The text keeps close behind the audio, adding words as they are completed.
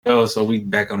Oh, so we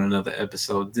back on another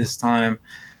episode. This time,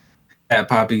 Fat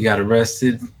Poppy got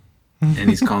arrested, and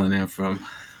he's calling in from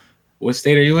what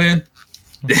state are you in?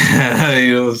 You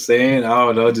know what I'm saying? I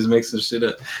don't know. Just make some shit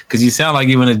up because you sound like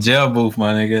you in a jail booth,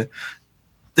 my nigga.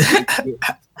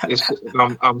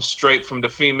 I'm straight from the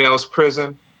females'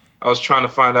 prison. I was trying to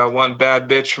find out one bad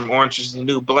bitch from Orange is the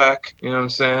New Black. You know what I'm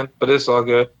saying? But it's all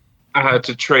good. I had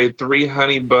to trade 3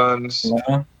 honey buns,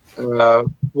 Yeah. uh,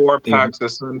 4 packs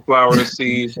of sunflower Do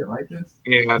seeds, shit like this.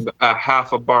 and a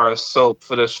half a bar of soap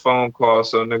for this phone call.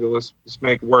 So, nigga, let's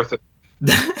make it worth it.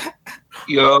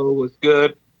 Yo, what's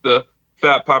good? The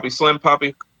Fat Poppy Slim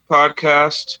Poppy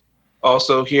podcast.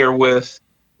 Also here with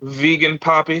Vegan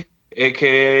Poppy,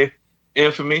 aka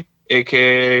Infamy,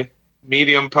 aka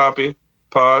Medium Poppy.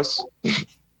 Pause.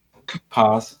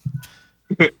 Pause.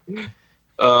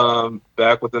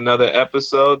 Back with another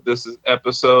episode. This is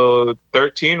episode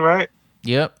 13, right?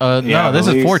 Yep. Yeah, No, I this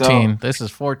is believe 14. This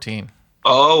is 14.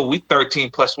 Oh, we 13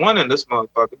 plus one in this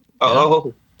motherfucker.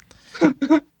 Oh,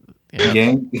 Yeah.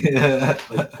 Gang.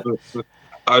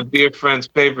 our dear friend's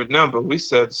favorite number. We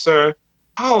said, "Sir,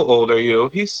 how old are you?"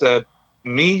 He said,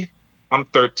 "Me, I'm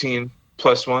 13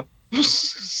 plus one."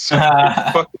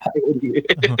 Fucking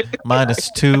idiot.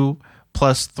 -2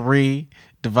 plus 3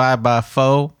 divide by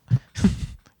 4.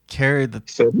 Carry the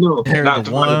He said, "No, carry not the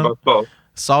divided by 1. four.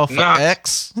 Solve for Not-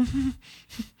 x.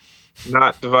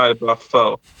 Not divided by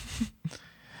four."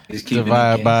 Just keep it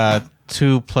Divide in by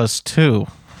 2 plus 2.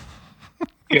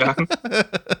 Yeah.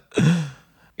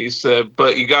 He said,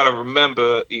 "But you gotta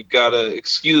remember, you gotta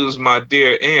excuse my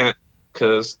dear aunt,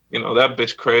 cause you know that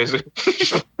bitch crazy."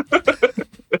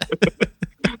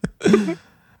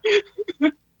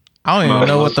 I don't even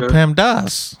know what the PIM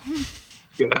does.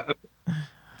 Yeah.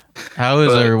 How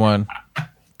is But- everyone?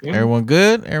 Yeah. Everyone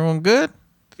good? Everyone good?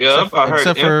 Yep, I heard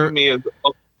except for- Infamy is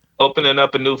opening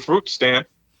up a new fruit stand.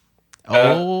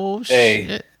 Oh hey.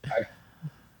 shit!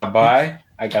 buy.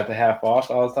 I got the half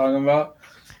off I was talking about.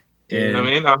 You know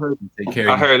what I And mean? take care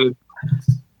I of you. heard it.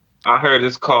 I heard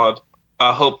it's called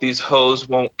 "I hope these hoes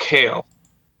won't kale."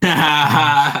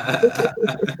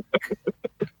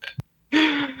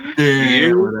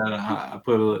 Yeah, without I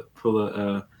pull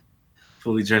a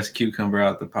fully dressed cucumber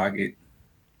out the pocket.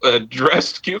 A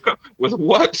dressed cucumber with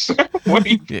what? sir? What are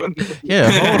you doing? Yeah,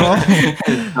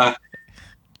 hold on.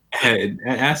 Hey,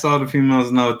 ask all the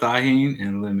females know tahini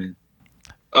and lemon.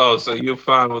 Oh, so you're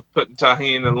fine with putting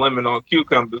tahini and lemon on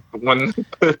cucumbers, but when you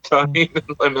put tahini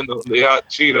and lemon on the hot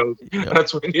Cheetos,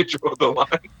 that's when you draw the line.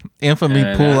 Infamy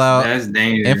pull out. That's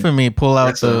dangerous. Infamy pull out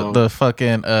That's a- the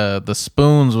fucking the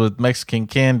spoons with Mexican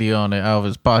candy on it out of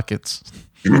his pockets.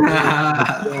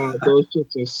 God, those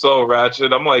shits are so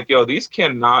ratchet. I'm like, yo, these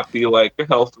cannot be like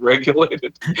health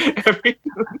regulated. Every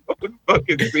time I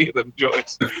fucking see them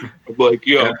joints, I'm like,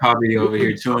 yo, Got Poppy over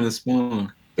here chewing the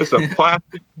spoon. it's a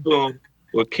plastic spoon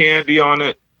with candy on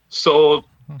it, sold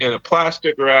in a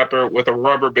plastic wrapper with a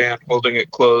rubber band holding it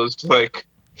closed. Like,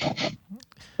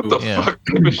 what the Yeah. fuck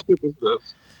type of shit is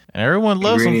this? And everyone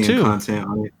loves them Ingredient too. content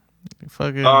on it.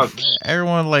 Fucking Uh,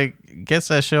 everyone like gets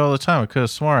that shit all the time. I could have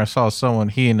sworn I saw someone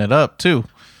heating it up too.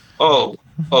 Oh,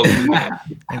 man.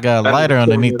 And got a That lighter nigga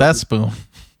underneath pouring that spoon.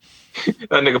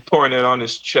 That nigga pouring it on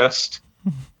his chest.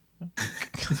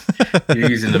 You're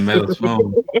using a metal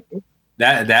spoon.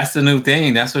 That's the new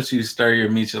thing. That's what you stir your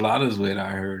micheladas with, I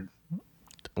heard.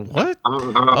 What?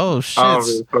 Oh Oh shit!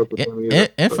 really fuck with them either,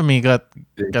 but- Infamy got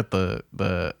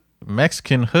the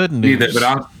Mexican hood Either, news.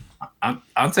 but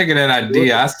I'm taking that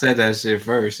idea. I said that shit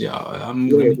first, y'all. I'm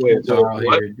Wait, gonna get y'all out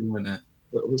what? here doing that.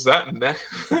 Was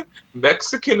that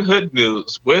Mexican hood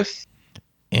news with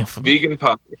Infamy vegan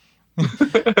poppy?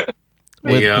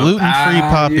 with Yeah. gluten-free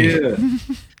poppy. Yeah.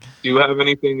 Do you have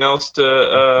anything else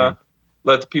to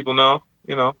let the people know?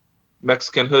 You know,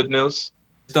 Mexican hood news.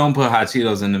 Just don't put hot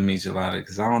Cheetos in the michelada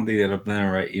because I don't think that'll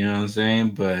blend right. You know what I'm saying?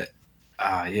 But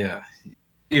yeah,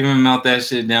 even melt that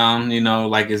shit down. You know,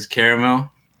 like it's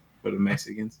caramel for the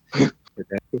Mexicans. Put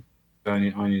that on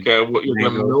your Okay, what you're gonna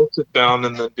mango. melt it down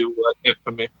and then do what?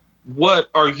 Infamy. What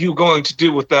are you going to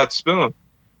do with that spoon?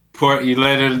 Pour, you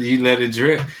let it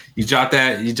drip. You drop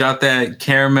that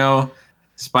caramel,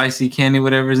 spicy candy,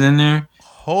 whatever's in there.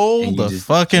 Hold and you the just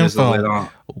fucking drizzle it phone. on.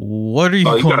 What are you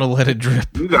Oh, you going to gotta- let it drip?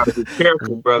 You gotta be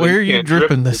careful, brother. Where are you can't drip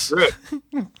dripping on the this? drip.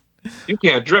 You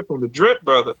can't drip on the drip,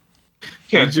 brother. You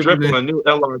can't You drip dripping on a new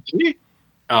LRG.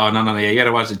 Oh no, yeah, you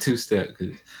gotta watch the two-step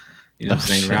because you know what I'm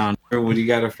saying. shit. Around here, when you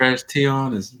got a fresh tee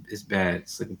on, it's bad.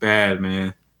 It's looking bad,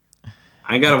 man.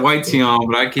 I ain't got a white tee on,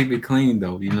 but I keep it clean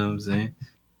though. You know what I'm saying?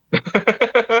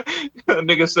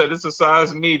 Nigga said it's a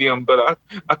size medium, but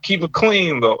I keep it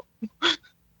clean though.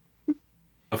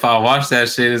 If I watch that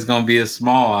shit, it's gonna be a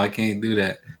small. I can't do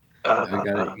that. I The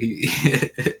gotta.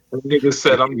 nigga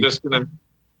said, I'm just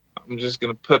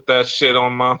gonna put that shit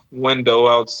on my window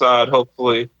outside.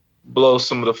 Hopefully, blow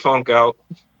some of the funk out.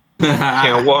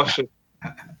 Can't wash it.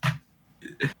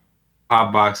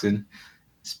 Hot boxing.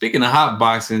 Speaking of hot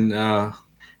boxing, I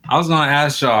was gonna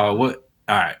ask y'all what.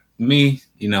 All right, me,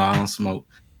 I don't smoke.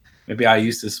 Maybe I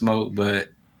used to smoke, but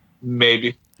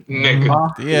Maybe,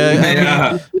 nigga.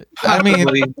 Yeah, I mean,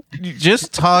 possibly.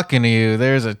 just talking to you,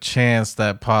 there's a chance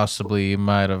that possibly you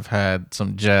might have had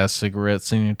some jazz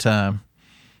cigarettes in your time.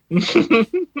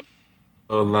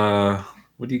 Well,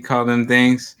 what do you call them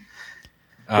things?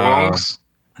 Bongs.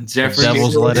 Jeffrey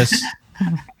Devil's lettuce.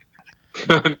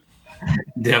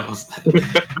 Devils.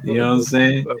 You know what I'm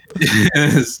saying?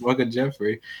 Smoke a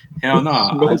Jeffrey. Hell no.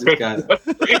 I just got.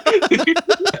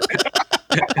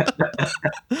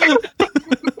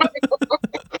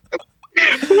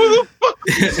 Who the fuck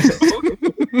is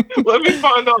smoking? Let me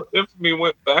find out if me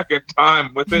went back in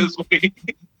time with his weed.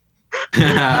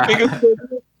 Nigga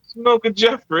said, smoke a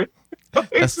Jeffrey.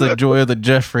 That's the joy of the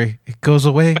Jeffrey. It goes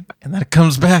away and then it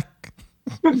comes back.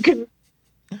 It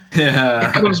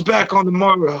comes back on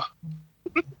tomorrow.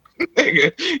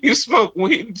 Nigga, you smoke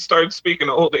weed and start speaking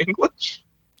Old English.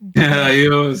 Yeah, you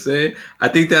know what I'm saying? I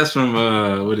think that's from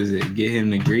what is it? Get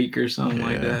Him to Greek or something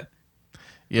like that.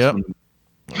 Yep.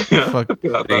 Fuck.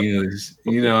 English.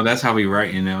 That's how we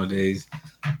writing nowadays.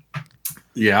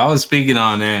 Yeah, I was speaking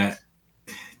on that.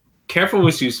 Careful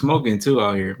what you smoking too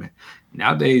out here, man.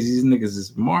 Nowadays these niggas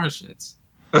is Martians.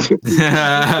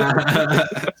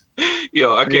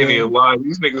 Yo, I can't even lie.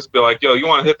 These niggas be like, yo, you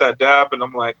want to hit that dab? And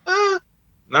I'm like, no,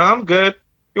 I'm good.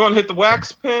 You want to hit the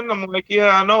wax pen? I'm like,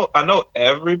 yeah, I know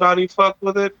everybody fuck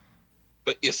with it.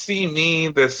 But you see me,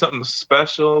 there's something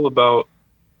special about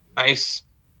nice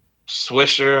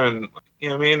swisher, and what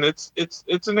I mean, it's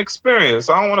an experience.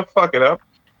 I don't want to fuck it up.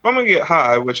 If I'm gonna get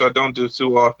high, which I don't do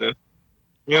too often,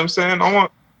 you know what I'm saying? I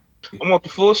want the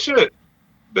full shit.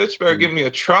 Bitch better give me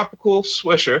a tropical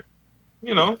swisher,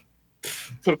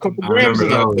 put a couple grams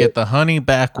in it. Get the honey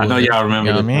backwoods. I know y'all remember.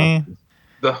 You know what I mean?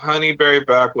 The honeyberry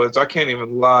backwoods. I can't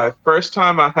even lie. First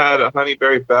time I had a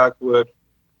honeyberry backwood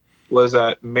was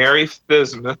at Mary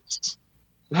Fismus.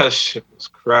 That shit was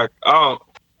crack. I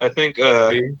think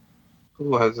who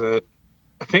was it?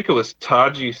 I think it was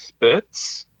Taji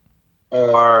Spitz,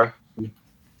 or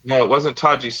no, it wasn't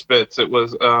Taji Spitz. It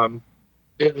was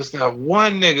that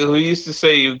one nigga who used to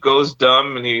say he goes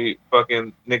dumb and he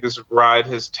fucking niggas ride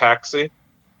his taxi.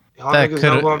 I could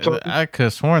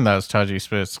have sworn that was Taji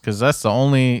Spitz because that's the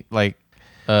only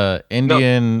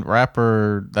Indian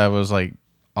rapper that was like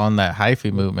on that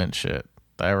hyphy movement shit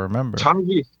that I remember.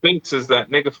 Taji Spitz is that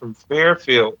nigga from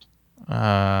Fairfield.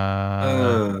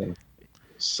 Uh,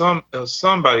 It was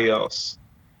somebody else.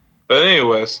 But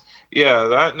anyways, yeah,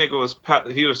 that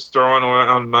nigga he was throwing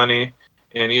around money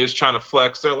and he was trying to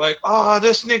flex. They're like, oh,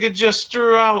 this nigga just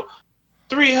threw out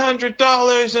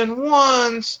 $300 in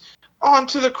ones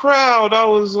onto the crowd. I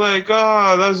was like,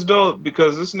 that's dope,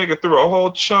 because this nigga threw a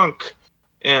whole chunk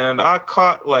and I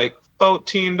caught like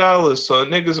 $14. So a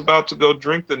nigga's about to go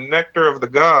drink the nectar of the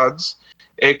gods,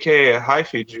 aka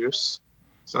hyphy juice.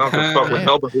 So I don't fuck with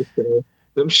nobody today.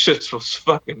 Them shits was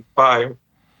fucking fire.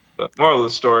 But moral of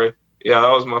the story, yeah, that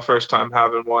was my first time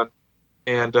having one.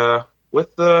 And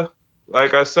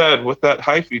like I said, with that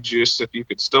hyphy juice, if you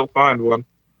could still find one,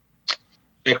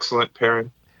 excellent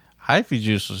pairing. Hyphy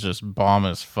juice was just bomb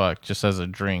as fuck, just as a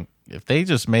drink. If they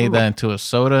just made that into a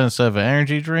soda instead of an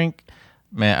energy drink,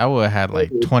 man, I would have had like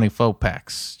 24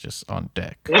 packs just on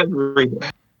deck.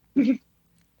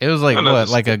 It was like what,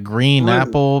 like a green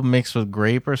apple mixed with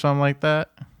grape or something like that?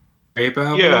 Grape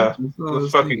apple? Yeah, the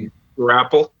fucking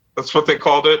grapple. That's what they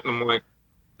called it. And I'm like,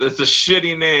 it's a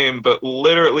shitty name, but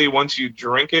literally once you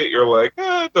drink it, you're like,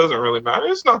 it doesn't really matter.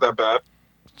 It's not that bad.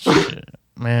 Shit,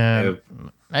 man.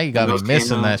 Now you got me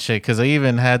missing that shit, because I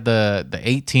even had the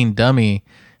 18 dummy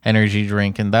energy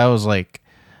drink, and that was like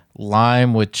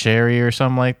lime with cherry or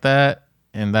something like that,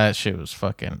 and that shit was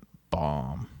fucking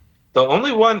bomb. The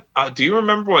only one, do you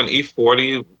remember when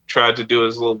E40 tried to do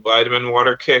his little vitamin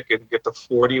water kick and get the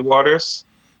 40 waters?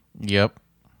 Yep.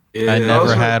 Yeah, I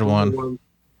never had one.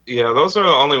 Yeah, those are the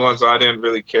only ones I didn't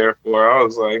really care for. I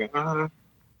was like,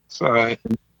 it's all right.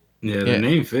 Yeah, the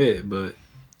name fit, but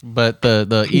the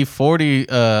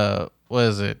E40, what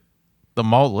is it? The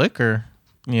malt liquor,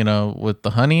 with the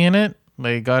honey in it,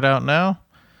 they got out now.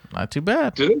 Not too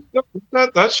bad. Dude,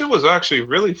 that shit was actually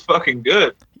really fucking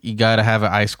good. You gotta have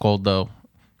it ice cold though.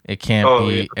 It can't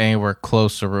be anywhere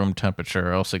close to room temperature,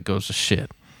 or else it goes to shit.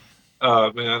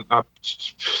 Man,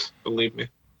 believe me,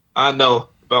 I know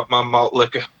about my malt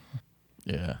liquor.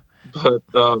 Yeah. But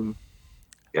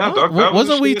yeah, dog. That was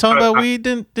wasn't we talking about weed?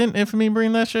 Didn't Infamy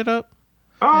bring that shit up?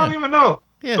 I don't even know.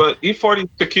 Yeah. But E40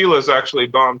 tequila is actually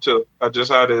bomb too. I just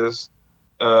had his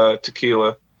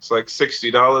tequila. It's like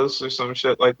 $60 or some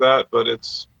shit like that, but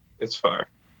it's fire.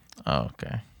 Oh,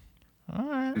 okay. All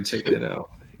right. Check that out.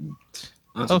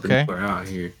 Okay. We're out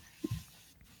here.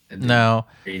 Now,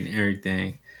 reading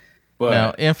everything. But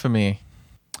now, Infamy.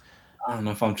 I don't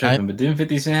know if I'm tripping, but didn't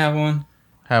 50 Cent have one?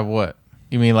 Have what?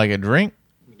 You mean like a drink?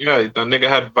 Yeah, the nigga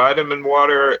had vitamin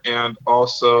water and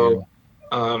also,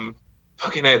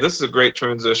 fucking hey, this is a great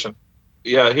transition.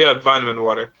 Yeah, he had vitamin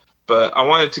water, but I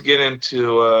wanted to get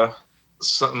into a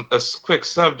quick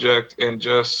subject and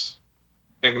just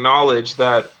acknowledge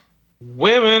that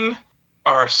women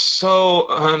are so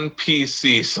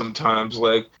un-PC sometimes.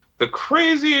 Like the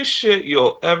craziest shit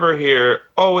you'll ever hear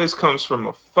always comes from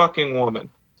a fucking woman.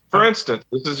 For instance,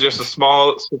 this is just a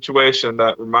small situation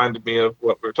that reminded me of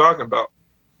what we're talking about.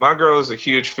 My girl is a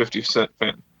huge 50 Cent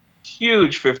fan.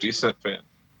 Huge 50 Cent fan.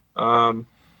 And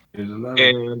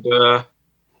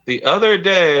the other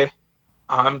day,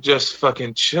 I'm just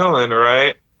fucking chilling,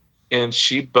 right? And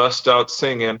she bust out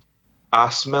singing, "I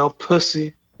smell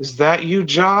pussy. Is that you,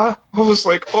 Ja?" I was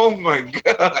like, oh my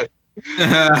God.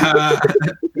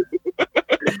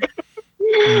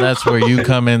 And that's where you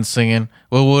come in singing,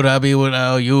 "What would I be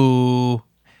without you?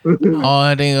 All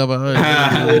I think about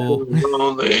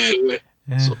is you."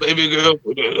 So baby girl,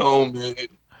 put it on me.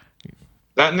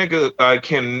 That nigga, I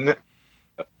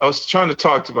was trying to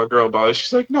talk to my girl about it.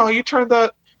 She's like, no, you turn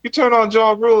on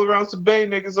Ja Rule around some Bay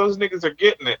niggas, those niggas are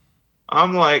getting it.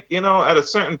 I'm like, at a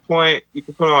certain point, you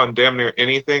can put on damn near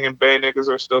anything and Bay niggas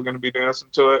are still going to be dancing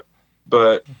to it.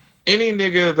 But any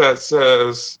nigga that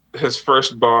says his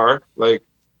first bar, like,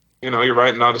 you're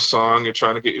writing out a song, you're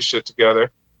trying to get your shit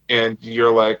together, and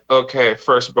you're like, okay,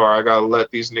 first bar, I got to let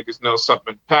these niggas know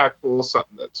something impactful,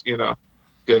 something that's,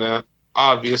 gonna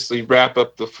obviously wrap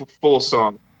up the full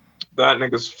song. That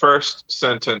nigga's first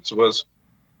sentence was,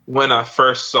 "When I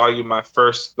first saw you, my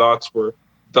first thoughts were,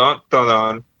 dun dun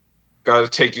dun. Got to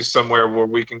take you somewhere where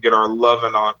we can get our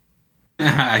loving on."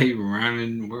 I hate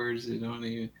rhyming words that don't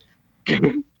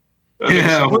even.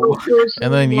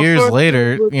 And then years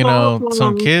later,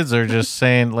 some kids are just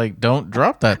saying like, "Don't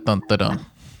drop that dun dun dun."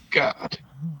 God.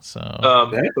 So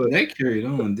that carried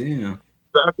on. Damn.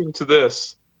 Back into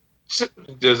this.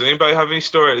 Does anybody have any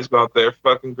stories about their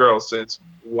fucking girls? It's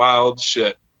wild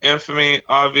shit. Infamy,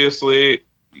 obviously,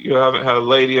 you haven't had a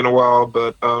lady in a while,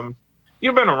 but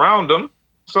you've been around them,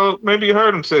 so maybe you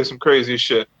heard them say some crazy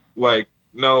shit, like,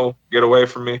 "No, get away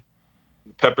from me,"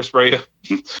 pepper spray you.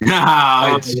 Shit.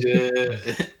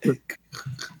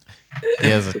 He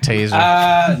has a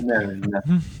taser.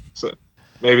 No. So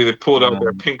maybe they pulled out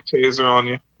their pink taser on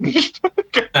you.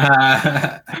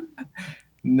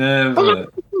 Never.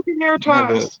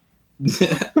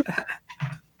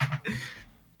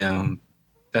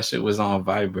 That shit was on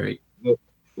vibrate.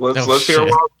 Let's hear.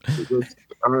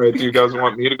 All right, do you guys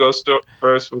want me to go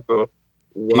first with the?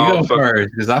 You go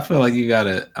first, because I feel like you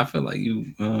gotta. I feel like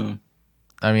you.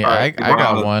 I mean, right, I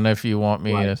got one. If you want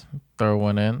me to throw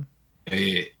one in,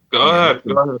 yeah. Go ahead.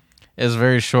 It's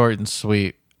very short and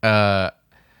sweet.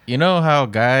 You know how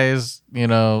guys,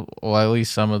 well, at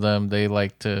least some of them, they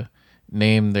like to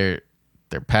name their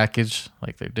package,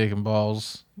 like their dick and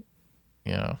balls.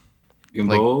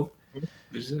 Ball?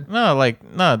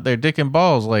 No, their dick and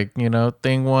balls, like,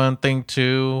 thing one, thing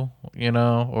two,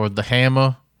 or the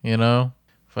hammer,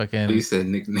 fucking. You said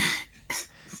nickname.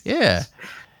 Yeah.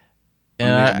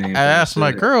 And I asked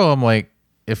my girl, I'm like,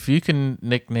 if you can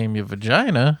nickname your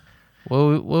vagina,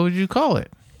 what would you call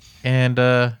it? And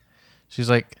she's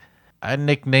like, I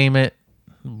nickname it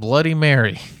Bloody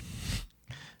Mary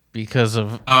because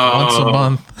of once a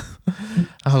month.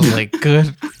 I was like,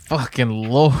 good fucking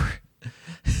Lord.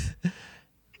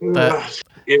 That's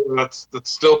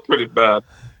still pretty bad.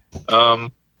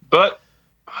 But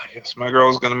I guess my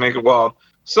girl's gonna make it wild.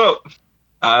 So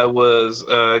I was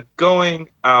going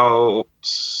out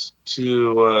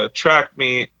to track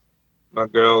meet. My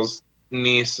girl's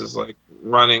niece is like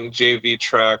running JV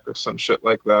track or some shit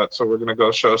like that. So we're gonna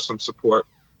go show some support.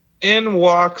 In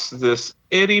walks this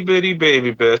itty bitty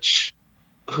baby bitch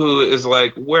who is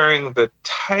like wearing the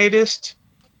tightest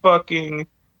fucking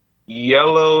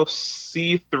yellow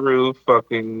see-through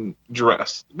fucking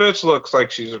dress. Bitch looks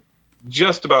like she's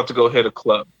just about to go hit a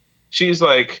club. She's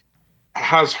like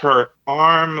has her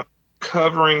arm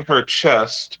covering her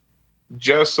chest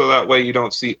just so that way you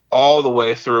don't see all the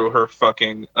way through her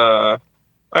fucking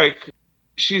like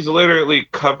she's literally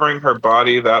covering her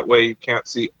body that way you can't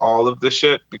see all of the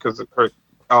shit because her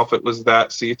outfit was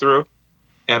that see-through.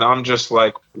 And I'm just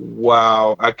like,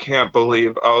 wow, I can't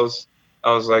believe I was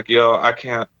like, yo, I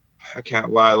can't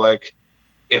lie. Like,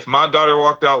 if my daughter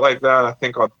walked out like that, I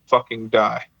think I'd fucking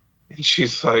die. And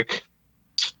she's like,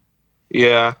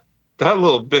 yeah, that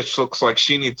little bitch looks like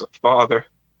she needs a father.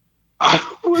 I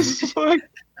was like,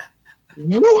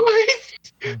 what?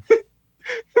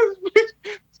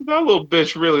 That little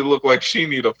bitch really looked like she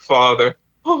need a father.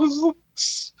 I was like,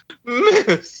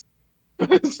 miss,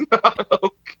 it's not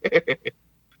okay.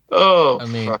 Oh,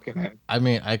 fucking heck.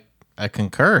 I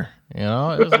concur. You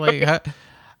know, it was like,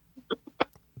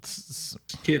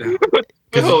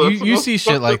 because you see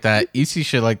shit like that. You see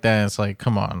shit like that, and it's like,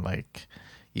 come on, like,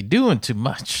 you're doing too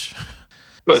much.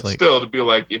 But like, still, to be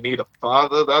like, you need a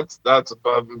father, that's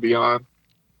above and beyond.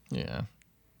 Yeah.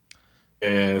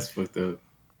 Yeah, it's fucked up.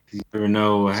 You never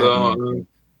know what happened.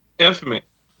 Infamy,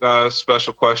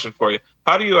 special question for you.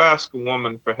 How do you ask a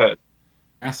woman for head?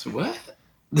 Ask what?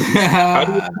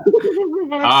 I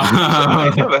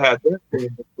never had that thing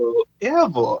before,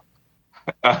 ever.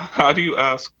 How do you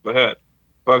ask for head?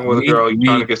 Fucking with a girl, you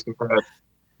trying to get some head.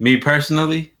 Me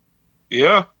personally?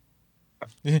 Yeah.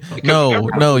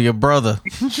 No, your brother.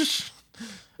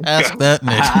 Ask that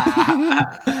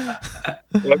nigga.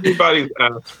 Everybody's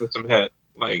asked for some head.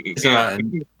 Like,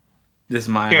 this is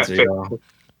my answer, y'all.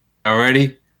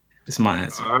 Already? This is my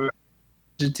answer. All right.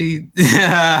 Your teeth.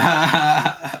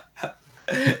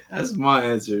 That's my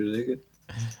answer, nigga.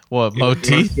 What, mo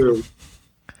teeth? Your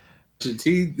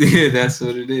teeth? Yeah, that's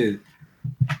what it is.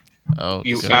 Oh,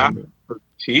 you ask for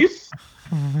teeth?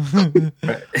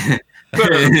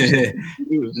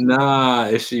 Nah,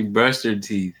 if she brushed her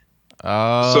teeth.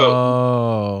 Oh,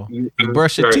 so you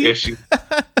brush your teeth?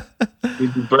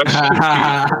 If you brush your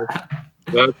teeth,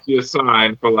 that's your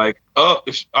sign for like, oh,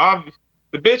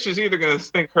 the bitch is either gonna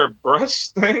think her breath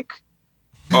stink,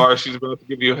 or she's about to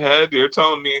give you head. You're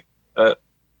telling me that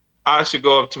I should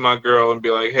go up to my girl and be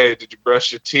like, hey, did you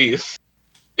brush your teeth?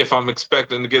 If I'm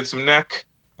expecting to get some neck.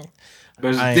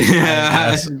 I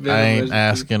ain't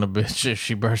asking a bitch if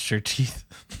she brushed her teeth.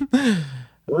 I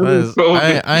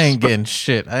ain't getting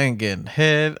shit. I ain't getting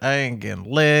head. I ain't getting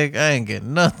leg. I ain't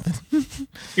getting nothing.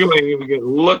 You ain't even getting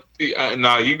looked.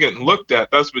 Nah, you getting looked at.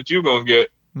 That's what you gonna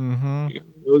get. Mm-hmm. It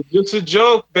was just a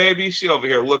joke, baby. She over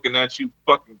here looking at you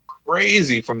fucking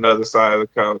crazy from the other side of the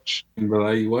couch. But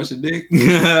like, you watch the dick?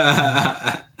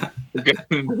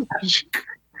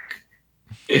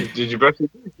 Did you brush your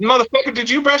teeth? Motherfucker, did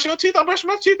you brush your teeth? I brush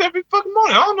my teeth every fucking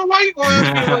morning. I don't know why you going to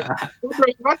ask me like, I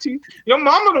brush my teeth. Your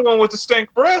mama the one with the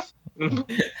stank breath.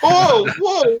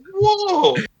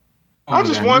 Whoa. I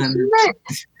just want some milk.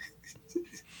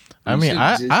 I mean,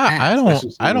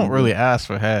 I don't really ask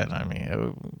for head. I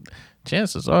mean,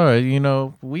 chances are,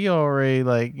 we already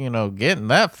getting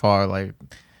that far, like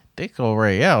dick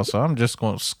already out. So I'm just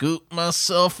gonna scoop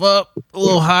myself up a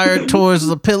little higher towards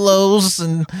the pillows,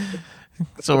 and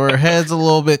so her head's a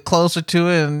little bit closer to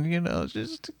it, and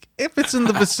just if it's in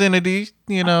the vicinity,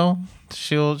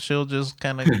 she'll just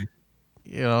kind of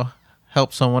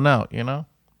help someone out,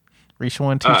 reach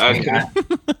one, teach one.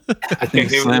 I think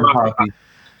Slim Poppy.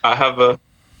 I have a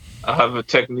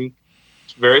technique.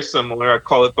 It's very similar. I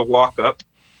call it the walk up.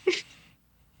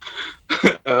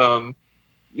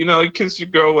 You kiss your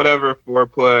girl, whatever,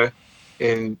 foreplay,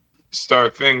 and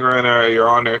start fingering her. You're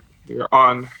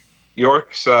on your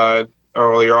side,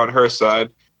 or you're on her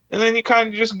side, and then you kind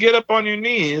of just get up on your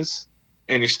knees,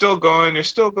 and you're still going,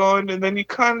 and then you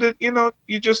kind of,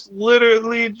 you just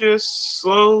literally just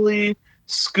slowly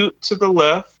scoot to the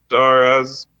left, or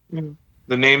as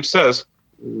the name says,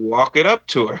 walk it up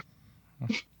to her.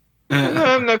 And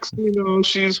then next thing you know,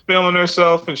 she's feeling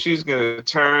herself and she's gonna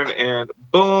turn and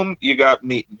boom, you got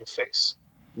meat in your face.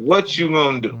 What you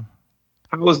gonna do?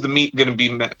 How is the meat gonna be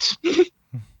met?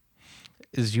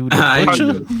 Is you the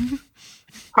butcher?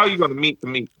 How you gonna meet the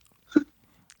meat?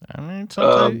 I mean,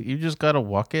 sometimes you just gotta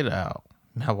walk it out.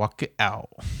 Now walk it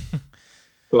out.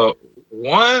 So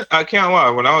I can't lie.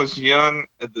 When I was young,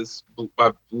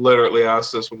 I literally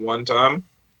asked this one time.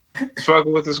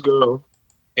 Fucking with this girl.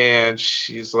 And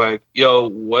she's like, yo,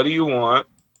 what do you want?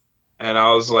 And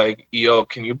I was like, yo,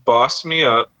 can you boss me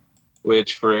up?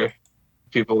 Which for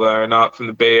people that are not from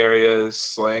the Bay Area is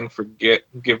slang for give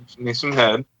me some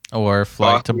head. Or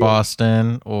flight to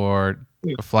Boston, or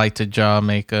a flight to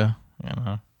Jamaica.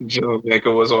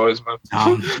 Jamaica was always my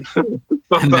I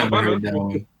never heard that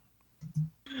one.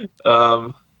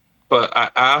 But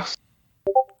I asked,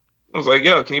 I was like,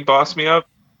 yo, can you boss me up?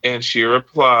 And she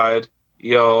replied,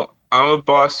 yo, I'm gonna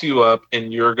boss you up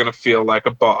and you're gonna feel like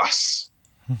a boss.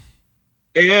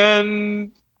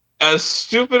 And as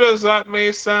stupid as that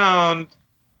may sound,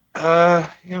 You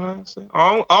know what I'm saying?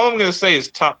 All I'm gonna say is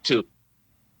top 2.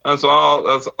 That's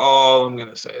all I'm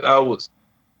gonna say. That was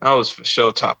for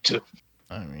sure top 2.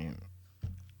 I mean,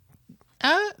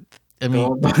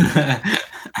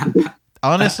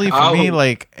 honestly, for me,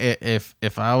 like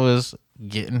if I was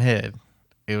getting head,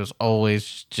 it was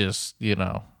always just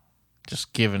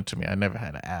just given to me. I never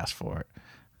had to ask for it,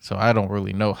 so I don't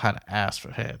really know how to ask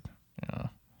for head.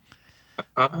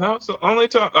 That's the only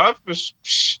time I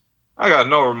got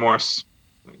no remorse.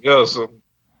 Yo, so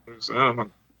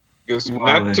I'm get some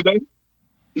neck today.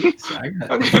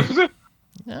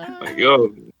 Like,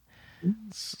 yo,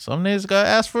 some niggas gotta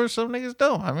ask for it, some niggas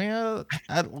don't. I mean,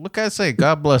 what can I say?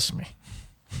 God bless me.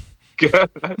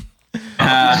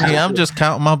 I'm just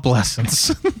counting my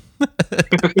blessings.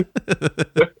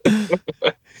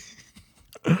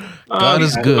 God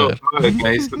is good.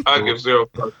 I give 0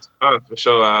 fucks. I for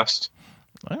sure asked.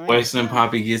 When Slim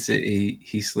Poppy gets it,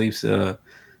 he sleeps. I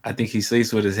think he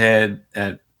sleeps with his head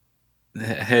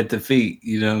to feet.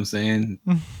 You know what I'm saying?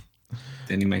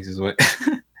 Then he makes his way.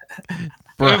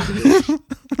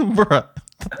 Bruh.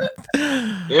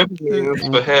 Influence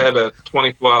for head at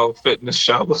 24-hour fitness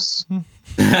showers.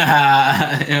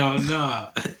 Hell no.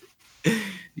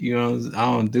 You know, I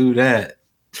don't do that.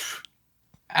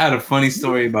 I had a funny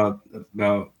story about.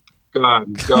 God.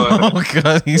 Oh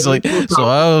God, he's like, so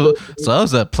I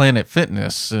was at Planet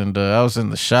Fitness and I was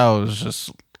in the showers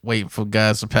just waiting for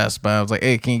guys to pass by. I was like,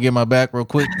 hey, can you get my back real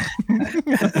quick?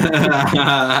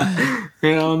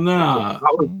 Hell no. I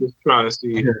was just trying to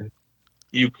see if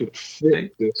you could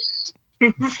fit this.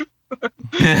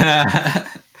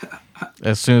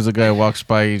 As soon as the guy walks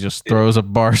by, he just throws a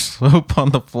bar soap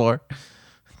on the floor.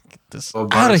 Get this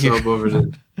out of here. Over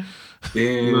there.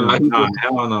 Damn,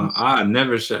 hell no. I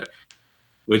never shower.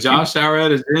 Would y'all shower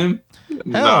at a gym?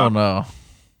 Hell no.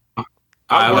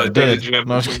 I worked at a gym.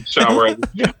 No. Shower at the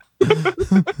gym.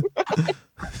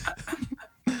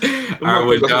 All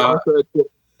right, y'all.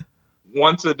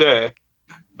 Once a day.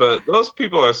 But those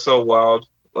people are so wild.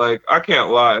 Like, I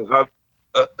can't lie.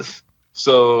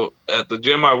 So at the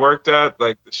gym I worked at,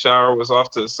 like, the shower was off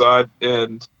to the side,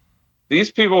 and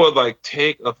these people would like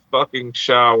take a fucking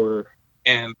shower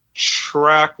and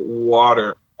track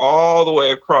water all the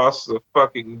way across the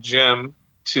fucking gym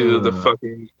to the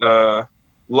fucking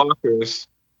lockers.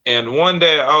 And one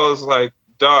day I was like,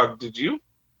 dog, did you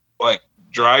like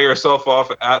dry yourself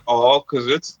off at all? Because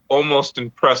it's almost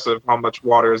impressive how much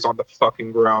water is on the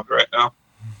fucking ground right now.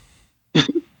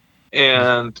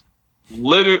 And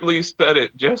literally said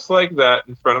it just like that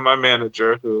in front of my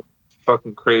manager, who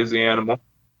fucking crazy animal.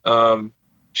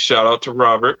 Shout out to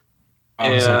Robert.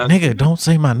 I was like, nigga, don't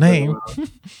say my name.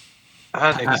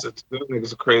 That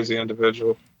nigga's a crazy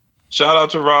individual. Shout out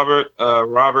to Robert.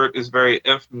 Robert is very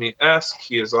infamy-esque.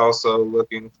 He is also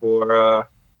looking for a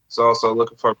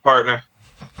partner.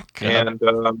 God.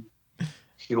 And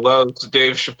he loves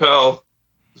Dave Chappelle.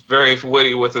 He's very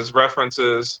witty with his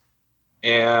references,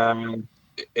 and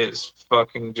it's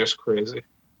fucking just crazy.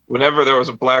 Whenever there was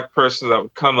a black person that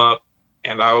would come up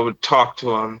and I would talk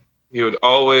to him, he would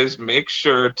always make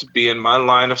sure to be in my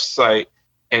line of sight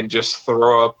and just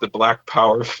throw up the black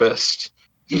power fist.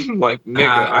 Like, nigga,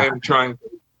 I am trying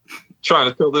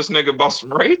to tell this nigga about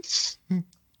some rates.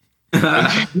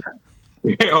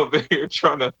 You're over here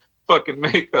trying to fucking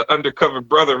make an undercover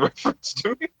brother reference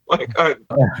to me. Like,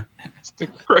 it's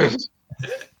crazy.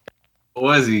 What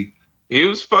was he? He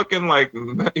was fucking like,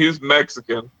 he was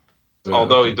Mexican,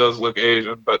 although he does look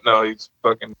Asian. But no, he's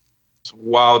fucking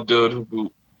wild dude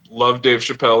who loved Dave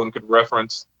Chappelle and could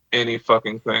reference any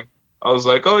fucking thing. I was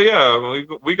like, oh yeah,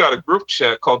 we got a group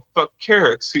chat called Fuck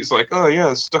Carrots. He's like, oh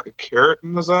yeah, stuck a carrot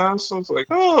in his ass. I was like,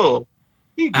 oh,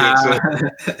 he gets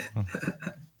it.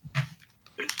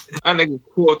 I nigga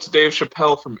quotes Dave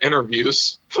Chappelle from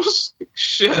interviews.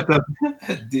 Shit.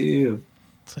 Dude.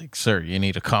 It's like, sir, you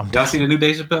need to calm down. Y'all seen the new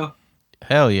Dave Chappelle?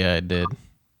 Hell yeah, I did.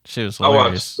 Shit was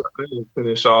hilarious. I didn't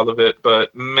finish all of it,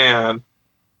 but man,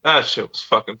 that shit was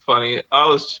fucking funny.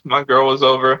 My girl was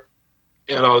over,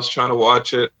 and I was trying to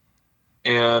watch it,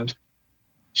 and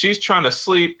she's trying to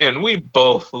sleep, and we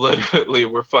both literally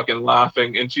were fucking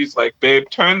laughing, and she's like, babe,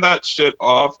 turn that shit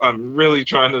off. I'm really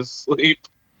trying to sleep.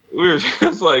 We were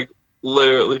just like,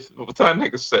 literally, what that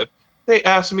nigga said. They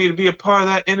asked me to be a part of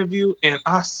that interview, and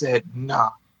I said,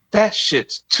 nah, that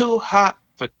shit's too hot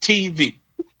for TV.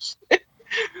 I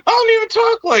don't even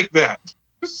talk like that.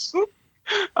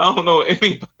 I don't know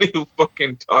anybody who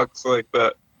fucking talks like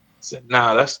that. I said,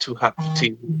 nah, that's too hot for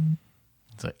TV.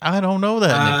 It's like, I don't know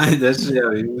that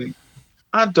nigga.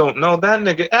 I don't know that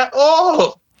nigga at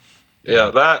all.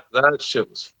 Yeah, that shit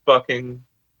was fucking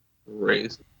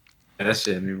crazy. That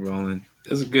shit had me rolling.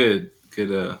 It's a good.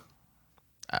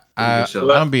 I'm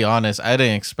gonna be honest. I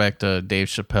didn't expect a Dave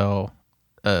Chappelle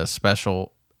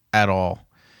special at all.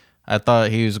 I thought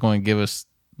he was going to give us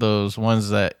those ones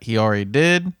that he already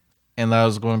did, and that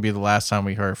was going to be the last time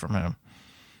we heard from him.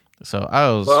 So I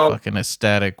was fucking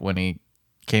ecstatic when he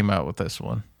came out with this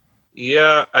one.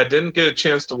 Yeah, I didn't get a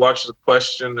chance to watch the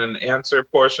question and answer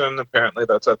portion. Apparently,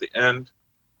 that's at the end.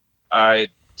 I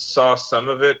saw some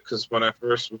of it because when I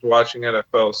first was watching it, I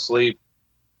fell asleep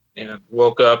and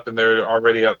woke up, and they're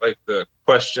already at like the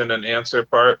question and answer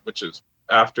part, which is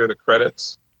after the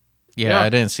credits. Yeah, I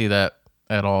didn't see that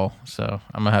at all, so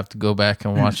I'm gonna have to go back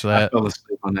and watch that. I fell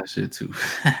asleep on that shit too.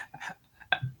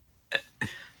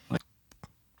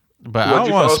 But I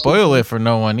don't want to spoil it for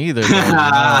no one either.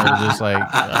 Just like,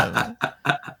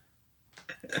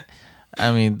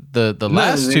 I mean, the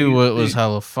last two was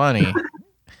hella funny.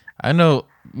 I know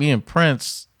me and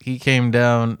Prince, he came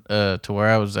down to where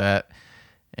I was at,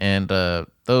 and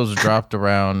those dropped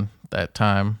around that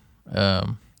time.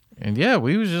 And yeah,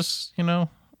 we was just,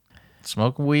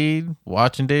 smoking weed,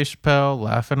 watching Dave Chappelle,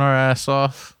 laughing our ass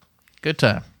off. Good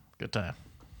time. Good time.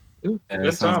 Good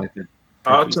time.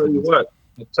 I'll tell you what.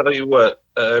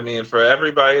 I mean, for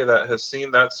everybody that has seen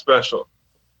that special,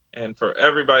 and for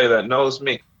everybody that knows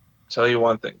me, I'll tell you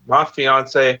one thing. My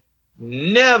fiance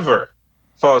never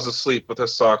falls asleep with her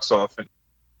socks off.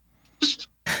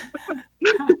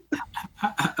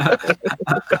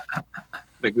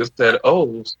 Nigga said,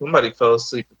 "Oh, somebody fell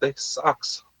asleep with their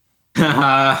socks."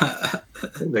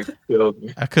 Nigga killed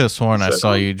me. I could have sworn I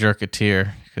saw you jerk a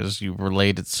tear because you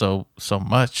related so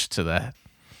much to that.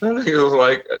 He was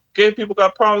like, "Gay people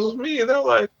got problems with me," and they're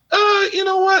like, you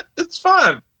know what? It's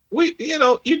fine.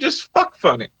 You just fuck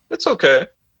funny. It's okay."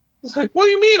 It's like, "What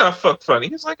do you mean I fuck funny?"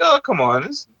 He's like, "Oh, come on,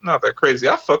 it's not that crazy.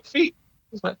 I fuck feet."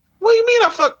 He's like, "What do you mean I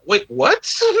fuck? Wait,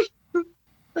 what?"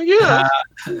 Yeah.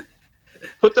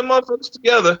 Put the motherfuckers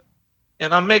together,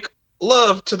 and I make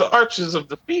love to the arches of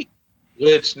the feet.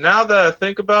 Which, now that I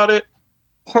think about it,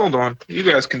 hold on, you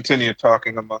guys continue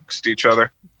talking amongst each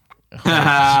other.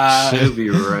 He'll be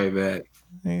right back.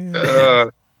 Free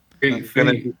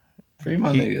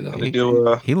my nigga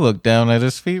though. He looked down at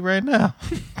his feet right now.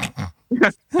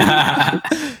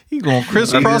 He gonna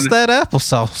crisscross that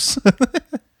applesauce.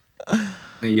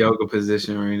 In yoga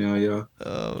position right now, yo.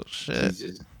 Oh shit!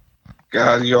 Jesus.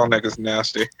 God, y'all niggas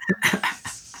nasty.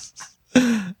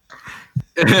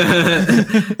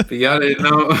 For y'all didn't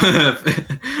know.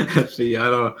 For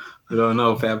y'all don't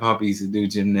know, Fat Poppy used to do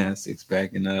gymnastics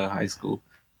back in high school.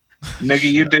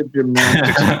 Nigga, you did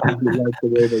gymnastics. You like the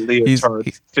way the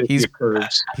leotard fit your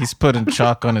curves. He's putting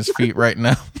chalk on his feet right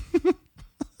now.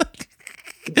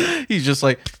 He's just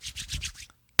like.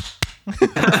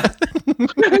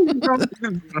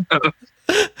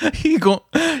 he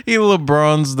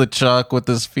LeBron's the chalk with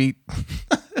his feet.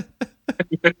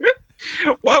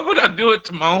 Why would I do it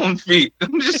to my own feet? I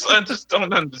just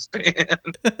don't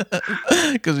understand.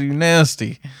 Because you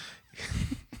nasty.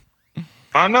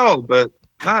 I know, but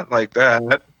not like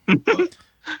that.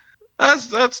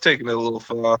 That's taking it a little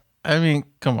far. I mean,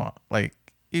 come on. Like,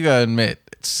 you gotta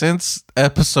admit, since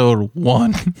episode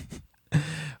 1,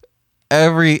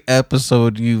 every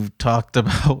episode you've talked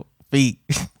about feet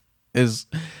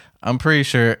I'm pretty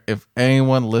sure if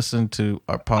anyone listened to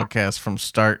our podcast from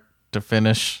start to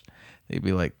finish, they'd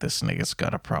be like, this nigga's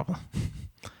got a problem.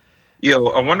 Yo,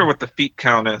 I wonder what the feet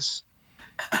count is.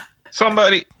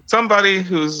 Somebody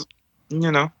who's,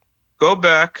 go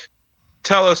back,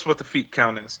 tell us what the feet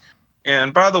count is.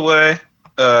 And by the way,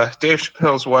 Dave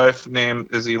Chappelle's wife name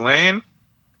is Elaine.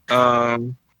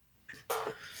 Him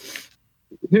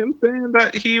saying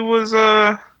that he was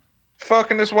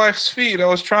fucking his wife's feet. I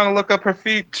was trying to look up her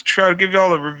feet to try to give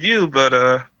y'all a review,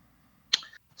 but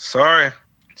sorry,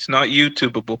 it's not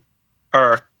YouTubeable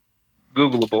or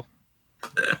Googleable.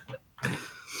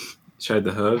 Tried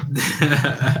to hug.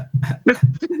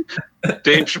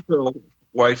 Dave Chappelle,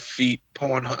 wife feet,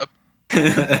 Pornhub.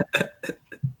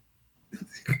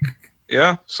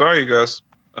 Yeah, sorry, you guys.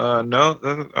 No,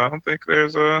 I don't think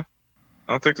there's gonna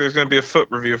be a foot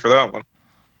review for that one.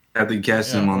 I have to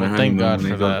catch them on the thank honeymoon God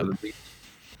when for they that. go to the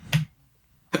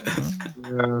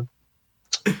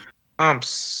beach. Yeah. I'm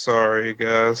sorry,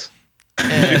 guys.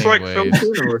 Anyways. He's like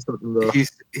Filipino or something, though.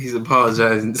 He's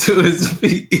apologizing to his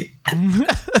feet.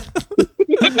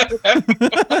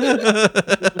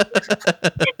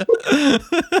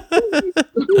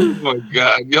 Oh my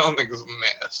God, y'all niggas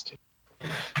nasty.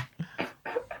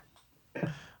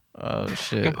 Oh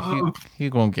shit, he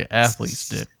gonna get athlete's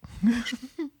dick.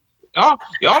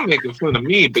 Y'all making fun of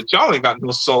me, but y'all ain't got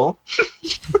no soul.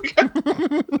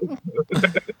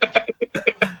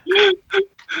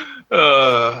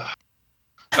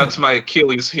 That's my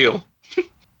Achilles heel.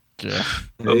 Yeah.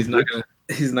 He's not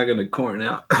gonna corn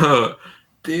out.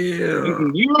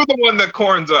 Damn. You're the one that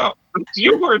corns out.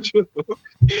 You were just.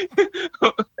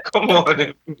 Come on,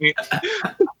 Anthony.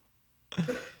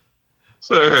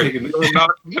 Sir, you're not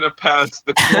gonna pass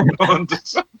the corn on to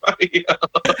somebody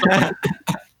else.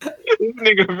 This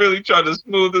nigga really tried to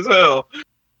smooth as hell.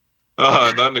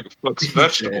 That nigga fucks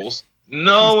vegetables.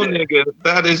 No, nigga,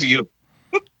 that is you.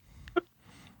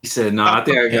 He said, "No, I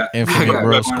think I got." Infinite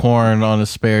roast corn on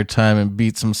his spare time and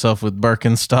beats himself with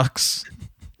Birkenstocks.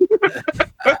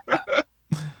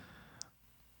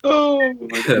 Oh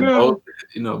my God.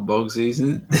 Bogue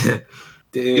season.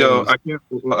 Damn. Yo, I can't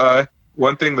lie.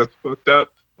 One thing that's fucked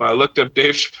up, when I looked up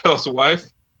Dave Chappelle's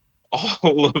wife,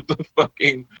 all of the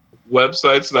fucking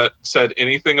websites that said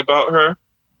anything about her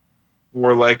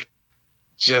were like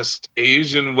just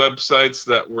Asian websites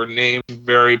that were named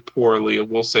very poorly. And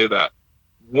we'll say that.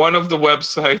 One of the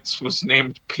websites was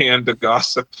named Panda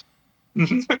Gossip.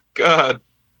 God,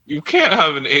 you can't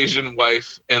have an Asian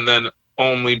wife and then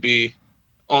only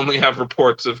have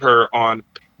reports of her on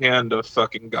Panda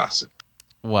fucking Gossip.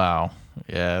 Wow.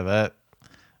 Yeah, that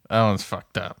one's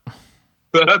fucked up.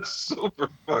 That's super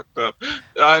fucked up.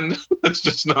 I know that's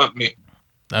just not me.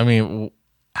 I mean,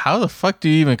 how the fuck do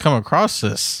you even come across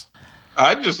this?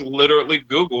 I just literally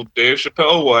Googled Dave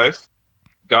Chappelle wife,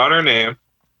 got her name,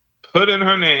 put in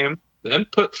her name, then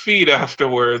put feed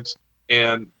afterwards,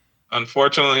 and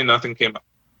unfortunately nothing came up.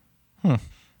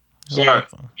 Sorry.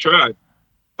 Tried.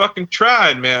 Fucking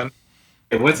tried, man.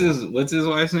 Hey, what's his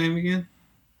wife's name again?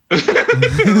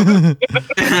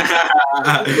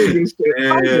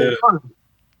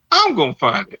 I'm gonna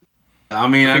find it. I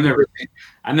mean,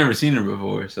 I've never seen her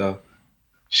before, so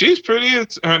she's pretty.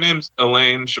 Her name's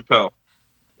Elaine Chappelle.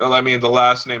 Well, I mean, the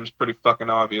last name's pretty fucking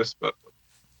obvious, but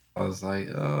I was like,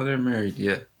 oh, they're married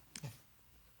yet.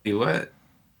 Hey, what?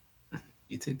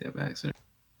 You take that back, sir.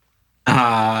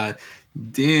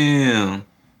 Damn.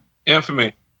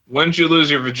 Infamy. When did you lose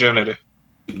your virginity?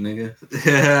 Nigga.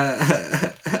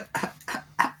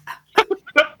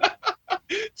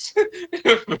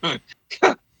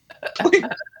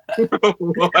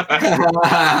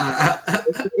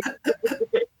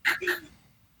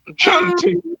 I'm trying to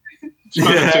take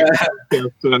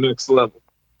it to the next level.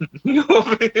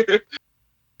 Over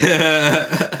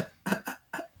here.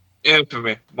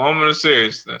 Infamy. Moment of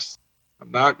seriousness.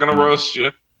 I'm not gonna roast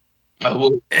you. I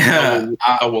will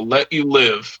let you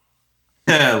live.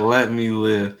 Let me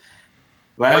live.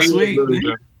 Last week.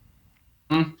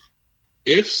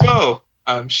 If so,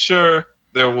 I'm sure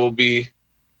there will be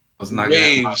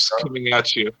waves coming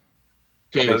at you.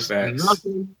 Because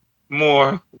nothing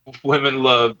more women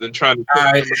love than trying to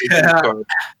put card.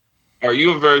 Are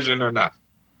you a virgin or not?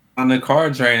 On the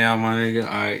cards right now, my nigga.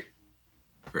 All right.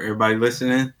 For everybody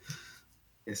listening,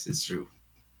 yes, it's true.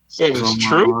 So it's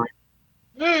true?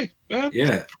 Hey, man.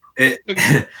 Yeah. You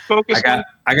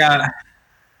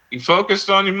focused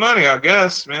on your money, I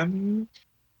guess, man.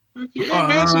 Yeah,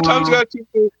 man. Sometimes you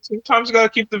gotta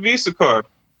keep the Visa card.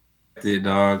 I did,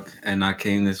 dog, and I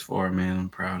came this far, man. I'm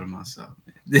proud of myself.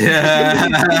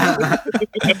 Yeah.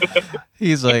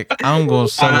 He's like, I'm gonna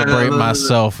celebrate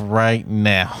myself right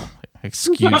now.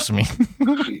 Excuse me.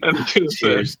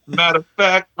 Cheers. Matter of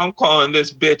fact, I'm calling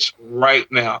this bitch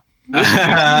right now.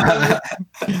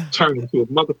 Turn into a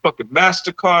motherfucking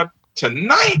MasterCard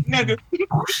tonight, nigga.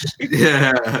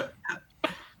 Yeah.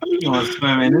 You want to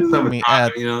swim in this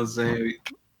summertime, you know what I'm saying?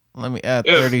 Let me add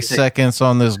 30 seconds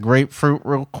on this grapefruit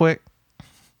real quick.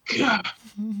 God.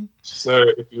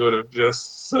 Sir, if you would have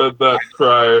just said that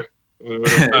prior, we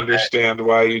would understand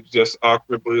why you just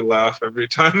awkwardly laugh every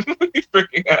time we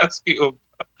freaking ask you.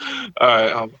 All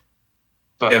right.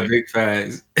 Yeah, big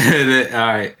facts. All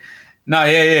right. No,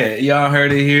 yeah. Y'all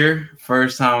heard it here.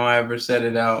 First time I ever said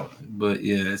it out, but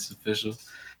yeah, it's official.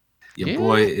 Your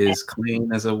boy is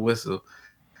clean as a whistle,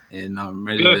 and I'm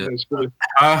ready to.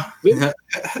 You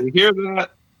hear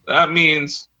that? That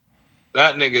means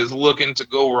that nigga is looking to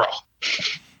go raw.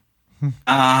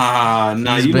 No,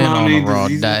 he's been on a raw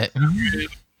diet.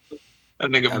 That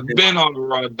nigga been on the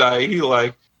raw diet. He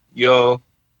like, yo,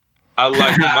 I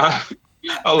like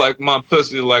my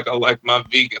pussy like I like my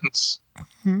vegans.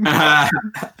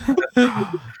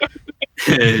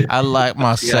 I like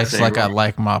my sex like I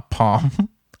like my palm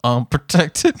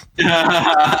unprotected.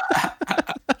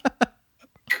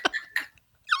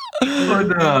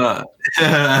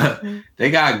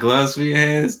 They got gloves for your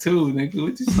hands too, nigga.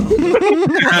 What you talking?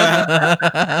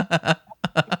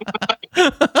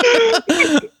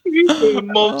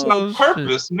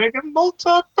 Multi-purpose, nigga.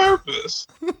 Multi-purpose.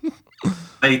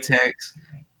 Latex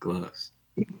gloves.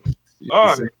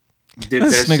 Oh,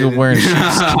 this nigga wearing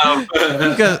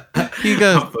sheepskin. He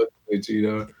got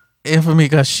Infamy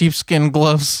got sheepskin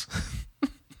gloves.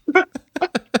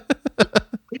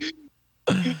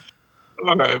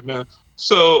 all right, man.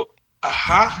 So,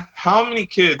 how many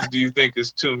kids do you think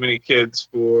is too many kids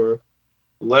for,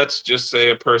 let's just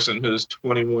say, a person who's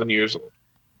 21 years old?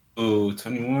 Oh,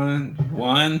 21?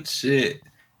 One? Shit.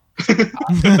 That's a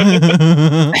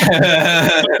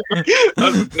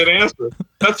good answer.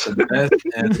 That's the best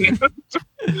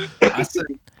answer.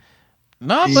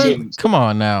 No, but come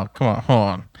on now. Come on, hold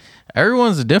on.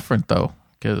 Everyone's different though,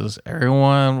 because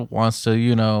everyone wants to,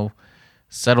 you know,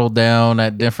 settle down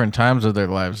at different times of their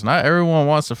lives. Not everyone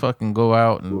wants to fucking go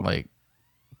out and like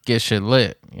get shit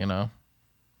lit, you know?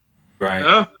 Right.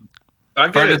 Yeah, I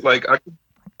get it. Like I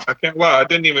can't lie. I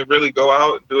didn't even really go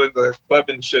out and doing the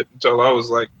clubbing shit until I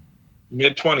was like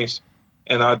mid-20s,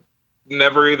 and I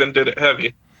never even did it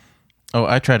heavy. Oh,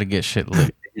 I try to get shit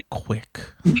lit quick,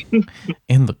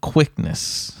 in the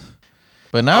quickness.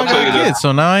 But now I got kids,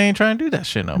 so now I ain't trying to do that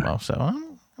shit no more. So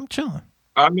I'm chilling.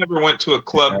 I never went to a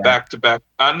club back to back.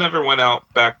 I never went out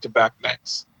back to back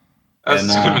nights. That's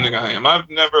the kind of thing I am. I've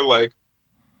never like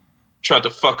tried to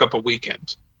fuck up a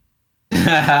weekend.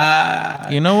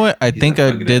 You know what? I think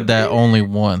I did that only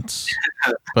once,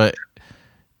 but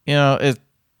you know,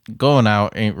 going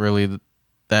out ain't really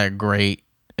that great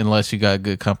unless you got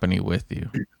good company with you.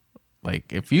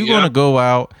 Like if you're gonna go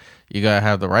out, you gotta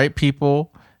have the right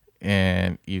people,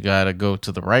 and you gotta go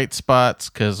to the right spots.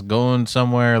 Cause going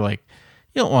somewhere like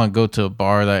you don't want to go to a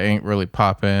bar that ain't really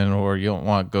popping, or you don't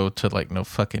want to go to like no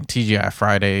fucking TGI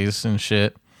Fridays and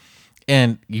shit.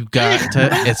 And you got to,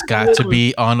 it's got to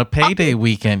be on a payday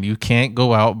weekend. You can't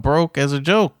go out broke as a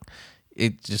joke.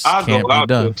 It just can't be done. I'll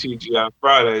go out to TGI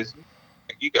Fridays.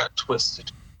 You got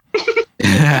twisted.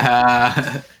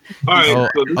 Right,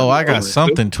 I got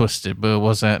something twisted, but it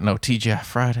wasn't no TGI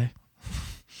Friday.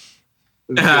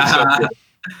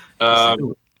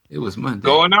 It was Monday.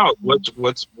 Going out. What's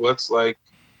like?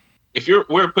 If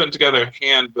we're putting together a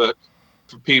handbook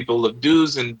for people of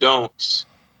do's and don'ts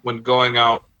when going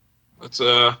out. Let's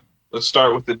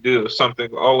start with the do.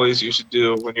 Something always you should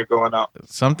do when you're going out.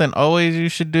 Something always you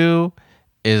should do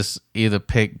is either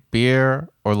pick beer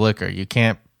or liquor. You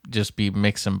can't just be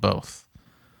mixing both.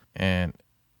 And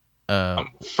I'm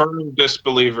a firm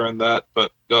disbeliever in that,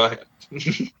 but go ahead.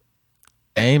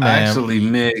 Hey man, actually,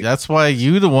 Mick, that's why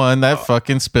you the one that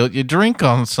fucking spilled your drink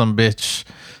on some bitch.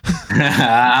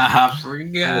 I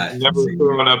forgot. I've never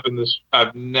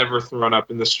thrown up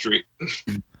in the street.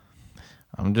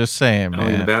 I'm just saying,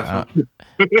 man. That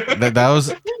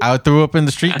was I threw up in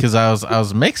the street because I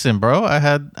was mixing, bro. I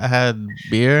had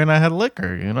beer and I had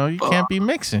liquor. You know, you can't be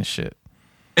mixing shit.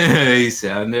 He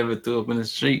said, "I never threw up in the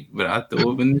street, but I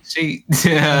threw up in the sheet."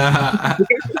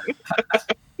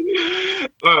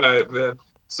 All right, man.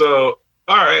 So,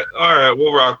 all right,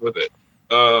 we'll rock with it.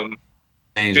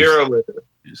 Beer or liquor?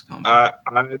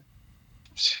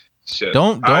 Shit.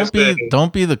 Don't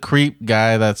be the creep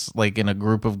guy that's like in a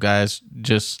group of guys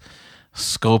just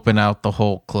scoping out the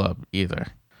whole club either.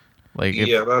 Like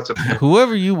that's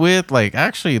whoever you with, like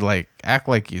actually like act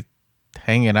like you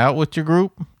hanging out with your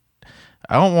group.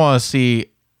 I don't want to see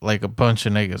like a bunch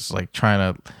of niggas like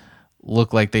trying to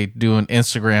look like they doing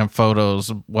Instagram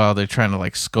photos while they're trying to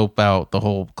like scope out the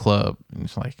whole club. And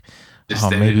it's like,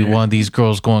 maybe one of these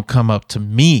girls going to come up to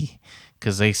me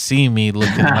because they see me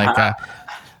looking like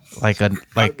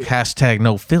hashtag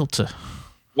no filter.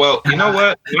 Well, you know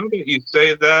what? Now that you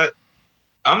say that,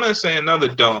 I'm gonna say another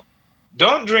don't.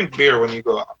 Don't drink beer when you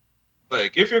go out.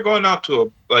 Like if you're going out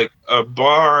to a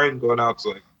bar and going out to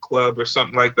like a club or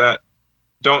something like that,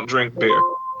 don't drink beer.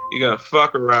 You're gonna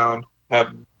fuck around,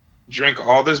 drink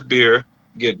all this beer,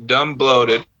 get dumb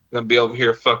bloated, gonna be over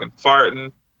here fucking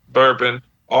farting, burping,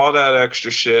 all that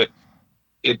extra shit.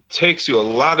 It takes you a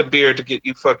lot of beer to get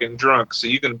you fucking drunk, so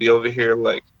you're gonna be over here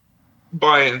like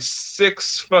buying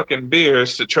 6 fucking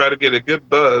beers to try to get a good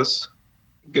buzz.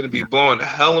 You're gonna be blowing a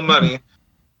hell of money,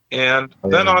 and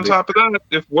then on top of that,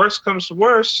 if worse comes to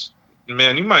worse,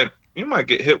 man, you might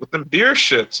get hit with them beer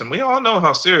shits, and we all know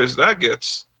how serious that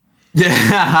gets.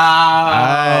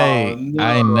 I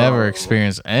never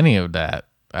experienced any of that.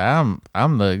 I'm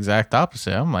the exact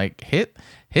opposite. I'm like hit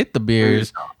the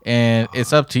beers, and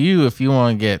it's up to you if you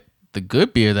want to get the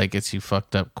good beer that gets you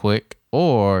fucked up quick,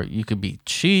 or you could be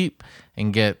cheap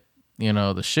and get, you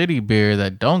know, the shitty beer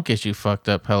that don't get you fucked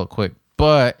up hella quick,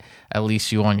 but at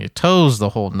least you on your toes the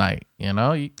whole night, you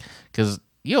know, because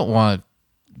you don't want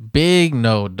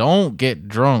don't get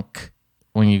drunk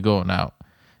when you're going out.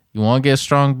 You want to get a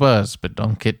strong buzz, but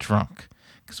don't get drunk,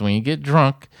 because when you get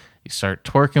drunk, you start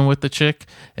twerking with the chick,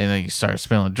 and then you start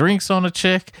spilling drinks on the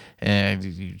chick, and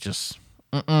you just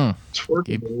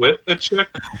twerking with the chick.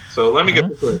 So let me get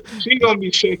this right. She gonna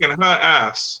be shaking her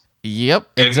ass. Yep,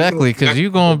 exactly. Because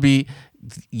you're gonna be.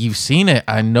 You've seen it.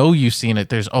 I know you've seen it.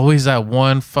 There's always that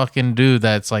one fucking dude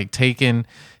that's like taking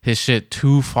his shit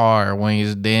too far when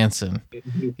he's dancing.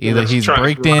 Either he's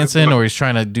breakdancing or he's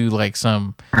trying to do like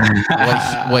some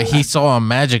what he saw on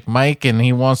Magic Mike and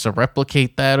he wants to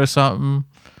replicate that or something.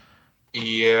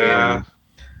 Yeah.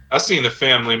 I seen a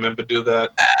family member do that.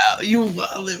 You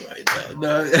wildin' right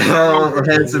now. No, it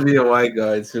has to be a white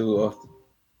guy too.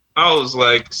 I was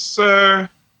like, sir,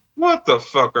 what the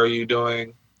fuck are you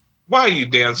doing? Why are you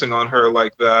dancing on her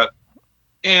like that?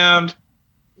 And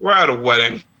we're at a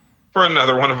wedding for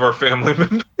another one of our family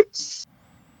members.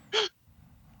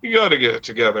 You gotta get it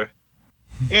together.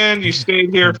 And you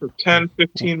stayed here for 10,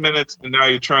 15 minutes, and now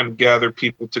you're trying to gather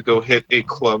people to go hit a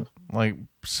club. Like,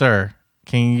 sir,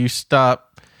 can you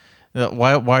stop?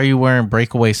 Why are you wearing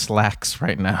breakaway slacks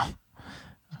right now?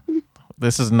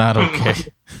 This is not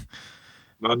okay.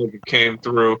 My nigga came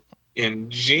through in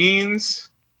jeans,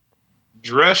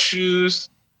 dress shoes,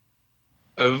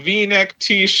 a V-neck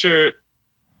t-shirt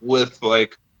with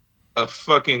like a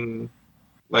fucking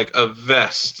like a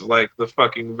vest, like the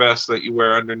fucking vest that you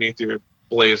wear underneath your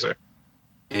blazer.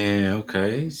 Yeah,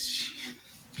 okay.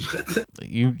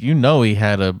 You know he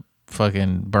had a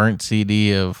fucking burnt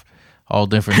CD of all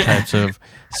different types of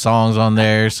songs on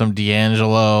there. Some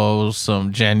D'Angelo,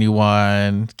 some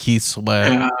Genuine, Keith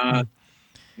Sweat.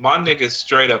 My nigga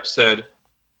straight up said,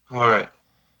 all right,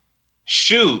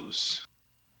 shoes,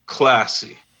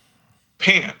 classy,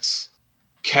 pants,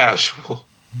 casual,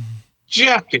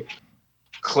 jacket,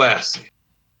 classy,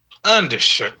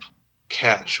 undershirt,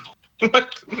 casual.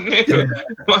 Like, nigga,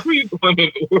 why are you going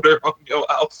in order on your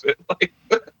outfit like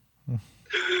that?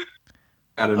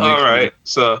 All right,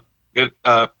 so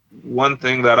one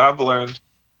thing that I've learned,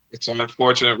 it's an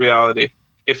unfortunate reality.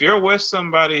 If you're with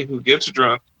somebody who gets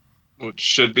drunk, which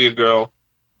should be a girl,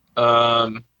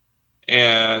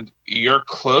 and you're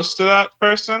close to that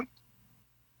person,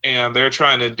 and they're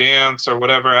trying to dance or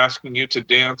whatever, asking you to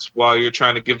dance while you're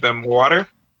trying to give them water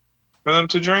for them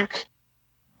to drink,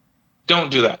 don't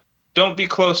do that. Don't be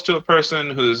close to a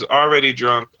person who's already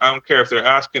drunk. I don't care if they're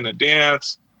asking to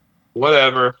dance,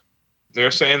 whatever.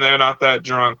 They're saying they're not that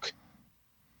drunk.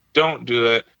 Don't do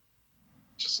it.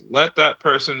 Just let that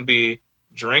person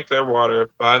drink their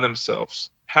water by themselves.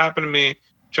 Happened to me,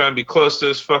 trying to be close to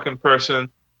this fucking person.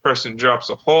 Person drops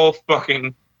a whole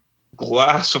fucking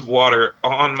glass of water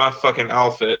on my fucking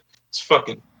outfit. It's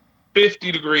fucking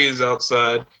 50 degrees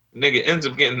outside. Nigga ends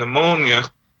up getting pneumonia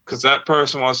because that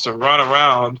person wants to run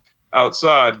around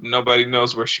outside. Nobody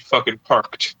knows where she fucking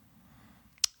parked.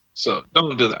 So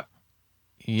don't do that.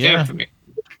 Yeah. Anthony,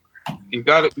 you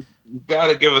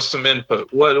gotta give us some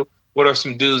input. What are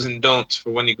some do's and don'ts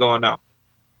for when you're going out?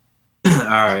 All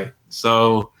right.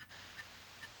 So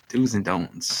do's and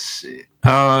don'ts. Shit.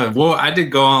 Well, I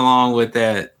did go along with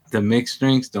that. The mixed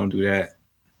drinks, don't do that.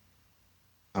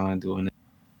 I'm not doing it.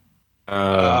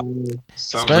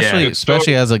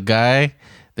 Especially as a guy,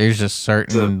 there's just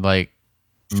certain like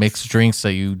mixed drinks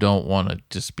that you don't want to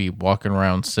just be walking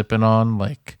around sipping on,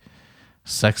 like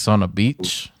Sex on a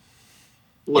Beach.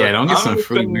 Look, yeah, don't get some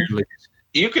fruit.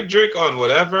 You can drink on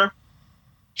whatever.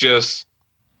 Just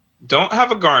don't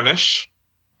have a garnish.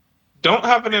 Don't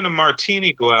have it in a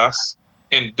martini glass,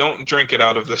 and don't drink it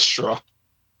out of the straw.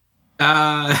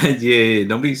 Yeah,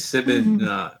 don't be sipping.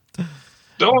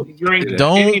 Don't drink.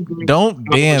 Don't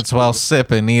dance while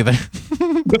sipping either.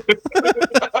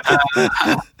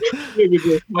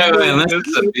 Unless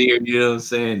it's a beer, you know what I'm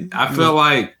saying? I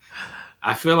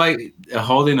feel like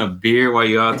holding a beer while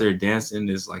you're out there dancing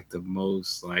is like the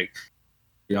most like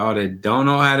y'all that don't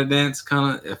know how to dance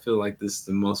kind of. I feel like this is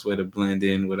the most way to blend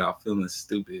in without feeling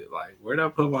stupid. Like, where'd I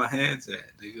put my hands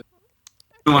at, nigga?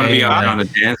 You want to be out on the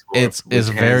dance floor. It's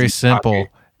very simple.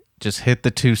 Just hit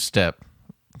the 2-step.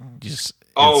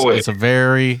 It's a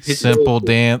very simple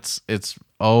dance. It's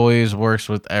always works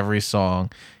with every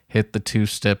song. Hit the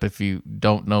 2-step if you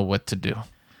don't know what to do.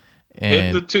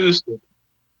 And hit the 2-step.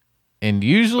 And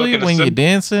usually when you're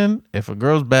dancing, if a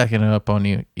girl's backing up on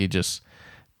you, the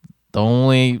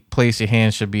only place your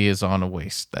hand should be is on the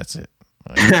waist. That's it.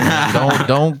 Like,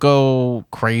 don't go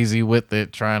crazy with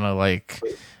it, trying to like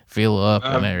feel up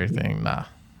and everything. Nah.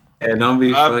 Yeah, don't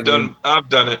be. I've done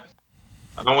it.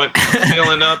 I went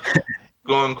feeling up,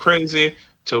 going crazy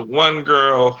to one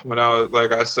girl when I was,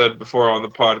 like I said before on the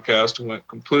podcast, who went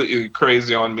completely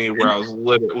crazy on me, where I was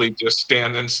literally just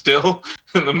standing still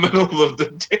in the middle of the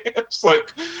dance,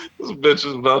 like this bitch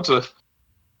is about to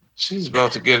She's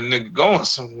about to get a nigga going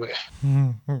somewhere.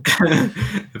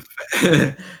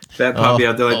 That Poppy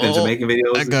out there like the Jamaican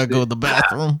videos. I gotta go to the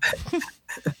bathroom.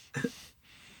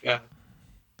 Yeah.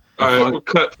 All right,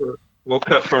 we'll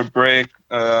cut for a break.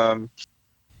 Nigga,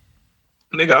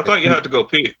 I thought you had to go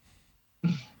pee.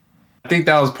 I think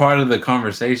that was part of the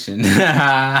conversation.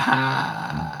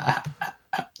 I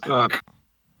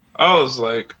was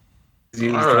like,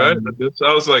 all right.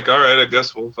 I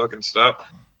guess we'll fucking stop.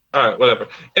 All right, whatever.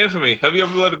 Infamy, have you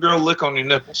ever let a girl lick on your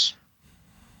nipples?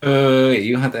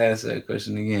 You don't have to ask that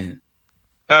question again.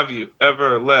 Have you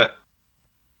ever let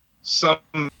some...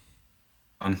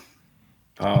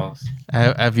 Pause.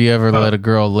 Have you ever let a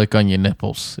girl lick on your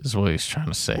nipples? Is what he's trying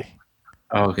to say.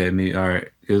 Okay, me. All right.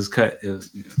 It was cut. It was.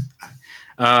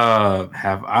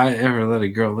 Have I ever let a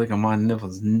girl lick on my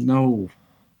nipples? No,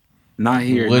 not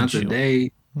here. Would not you?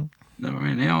 Today. No,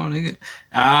 right now, nigga.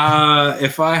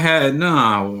 If I had,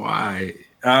 why?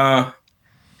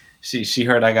 She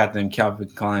heard I got them Calvin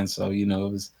Klein, so it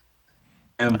was.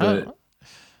 But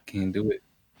can't do it.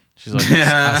 She's like,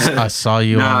 I saw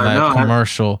you on that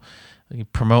commercial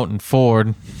promoting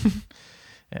Ford,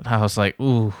 and I was like,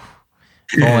 ooh,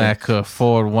 if only I could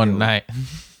afford one night.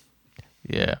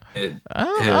 Yeah.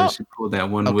 She pulled that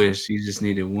one wish. She just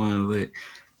needed one lick.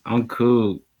 I'm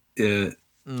cool. Yeah.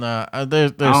 Nah,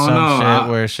 there's some shit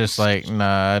where it's just like,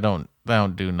 nah, I don't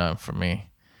do nothing for me.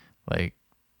 Like,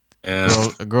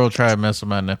 a girl try to mess with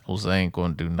my nipples, they ain't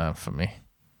gonna do nothing for me.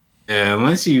 Yeah,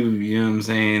 unless you know what I'm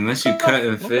saying, unless you cut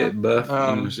and fit, buff,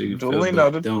 so you feel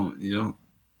buff, don't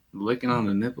licking on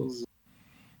the nipples.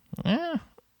 Yeah.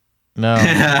 No.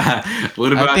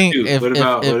 What about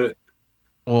you?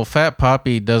 Well, Fat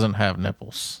Poppy doesn't have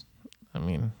nipples. I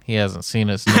mean, he hasn't seen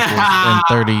his nipples in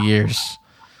 30 years.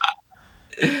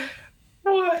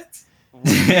 What?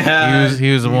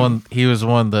 He was one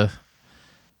of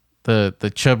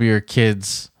the chubbier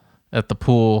kids at the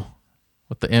pool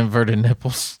with the inverted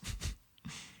nipples.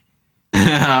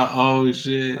 Oh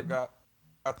shit! I got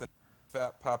the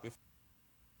Fat Poppy.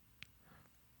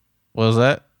 What was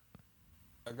that?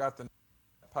 I got the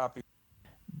Poppy.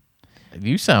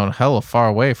 You sound hella far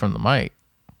away from the mic.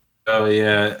 Oh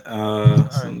yeah,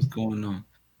 something's going on.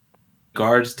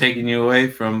 Guards taking you away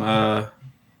from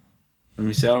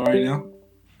your cell right now.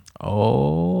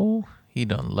 Oh, he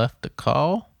done left the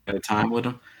call. Got a time with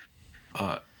him.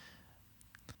 Let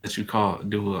you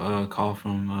do a call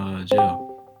from jail.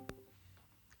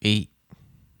 8.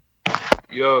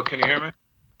 Yo, can you hear me?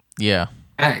 Yeah.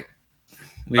 Hey,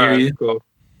 we hear you. Cool.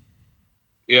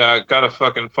 Yeah, I got a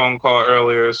fucking phone call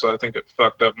earlier, so I think it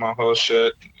fucked up my whole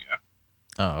shit. Yeah.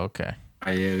 Oh, okay.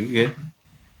 Oh, yeah, we good.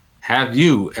 Have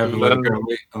you ever let a girl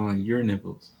lick on your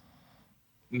nipples?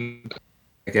 I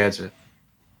gotcha.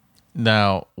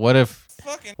 Now, what if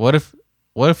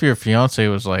your fiance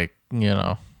was like,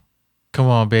 come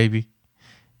on, baby,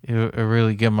 it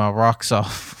really get my rocks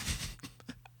off.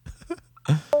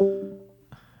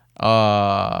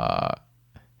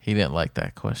 He didn't like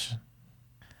that question.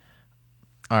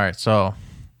 All right, so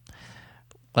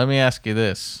let me ask you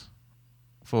this: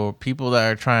 for people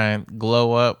that are trying to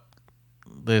glow up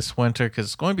this winter, because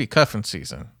it's going to be cuffing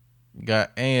season, you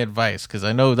got any advice? Because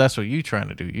I know that's what you're trying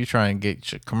to do. You're trying to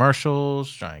get your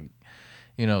commercials,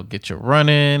 get you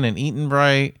running and eating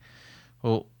right.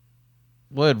 Well,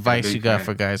 what advice you got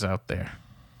for guys out there?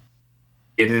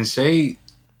 Get in shape.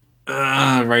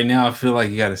 Right now, I feel like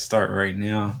you got to start right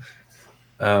now.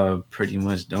 Pretty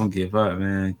much don't give up,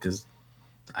 man, because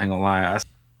I ain't gonna lie,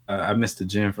 I missed the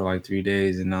gym for like 3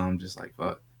 days, and now I'm just like,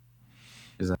 fuck.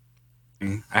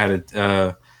 I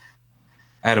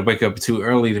had to wake up too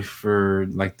early for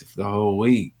like the whole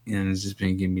week, and it's just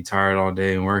been getting me tired all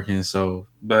day and working. So,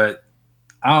 but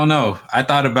I don't know. I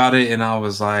thought about it, and I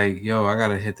was like, yo, I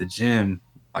gotta hit the gym.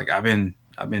 Like I've been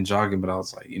jogging, but I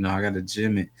was like, I gotta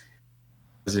gym it.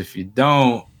 Because if you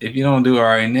don't do it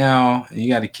right now, you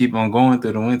got to keep on going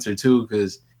through the winter too,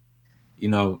 because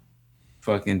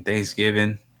fucking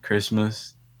Thanksgiving,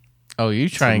 Christmas. Oh, you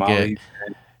try to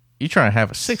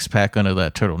have a 6-pack under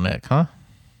that turtleneck, huh?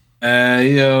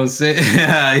 You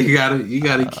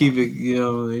gotta keep it.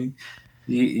 You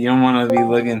don't want to be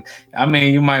looking. I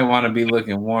mean, you might want to be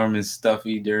looking warm and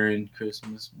stuffy during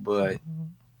Christmas, but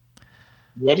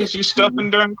what is you stuffing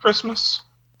during Christmas?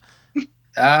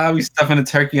 We stuffing a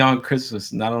turkey on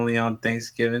Christmas, not only on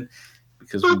Thanksgiving,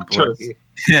 because we turkey.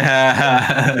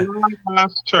 Yeah,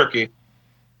 turkey.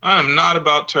 I am not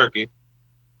about turkey.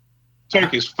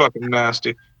 Turkey's fucking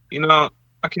nasty. I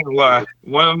can't lie.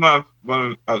 When I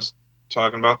was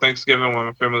talking about Thanksgiving, one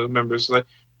of my family members was like,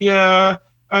 yeah,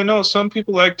 I know some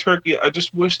people like turkey. I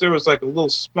just wish there was like a little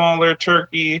smaller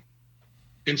turkey.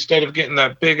 instead of getting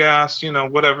that big ass,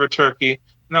 whatever turkey.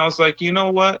 And I was like, you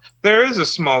know what? There is a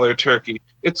smaller turkey.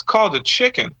 It's called a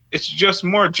chicken. It's just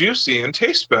more juicy and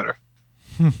tastes better.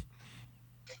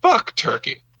 Fuck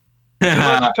turkey.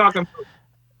 Unless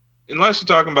you're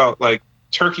talking about like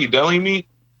turkey deli meat,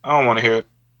 I don't want to hear it.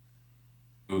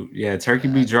 Yeah, turkey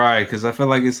be dry because I feel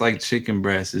like it's like chicken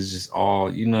breast. It's just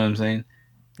all, you know what I'm saying?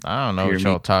 I don't know what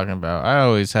y'all talking about. I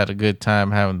always had a good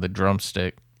time having the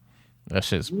drumstick. That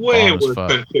shit's way bomb as worse fuck.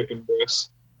 than chicken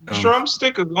breast.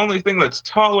 Drumstick is the only thing that's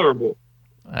tolerable.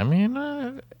 I mean,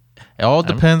 it all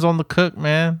depends on the cook,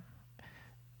 man.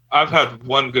 I've had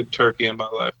one good turkey in my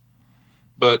life,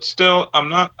 but still, I'm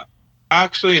not.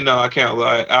 Actually, no, I can't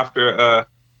lie. After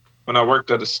when I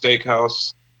worked at a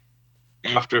steakhouse,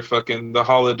 after fucking the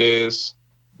holidays,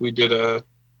 we did a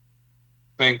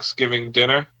Thanksgiving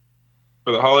dinner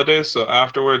for the holidays. So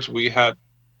afterwards, we had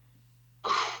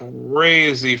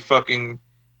crazy fucking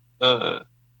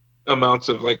amounts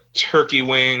of like turkey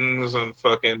wings and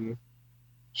fucking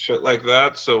shit like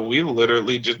that. So we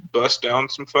literally just bust down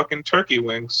some fucking turkey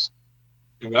wings,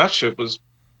 and that shit was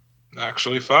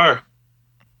actually fire.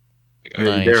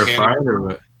 Nice. They're fried or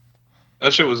what?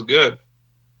 That shit was good.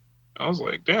 I was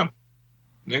like, damn,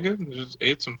 nigga, just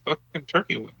ate some fucking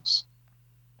turkey wings.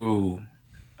 Ooh,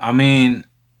 I mean,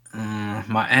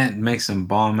 my aunt makes some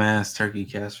bomb ass turkey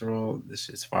casserole. This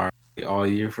shit's fire all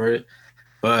year for it.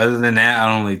 But other than that,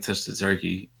 I don't really touch the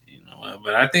turkey. You know,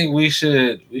 but I think we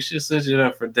should switch it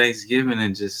up for Thanksgiving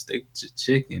and just stick to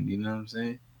chicken. You know what I'm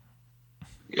saying?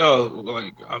 Yo,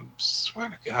 like, I'm swear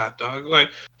to God, dog. Like,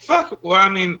 fuck. Well, I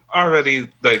mean, already,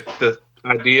 like, the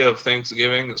idea of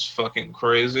Thanksgiving is fucking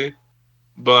crazy.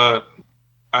 But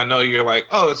I know you're like,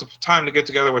 oh, it's a time to get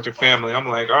together with your family. I'm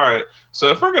like, all right. So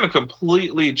if we're gonna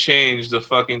completely change the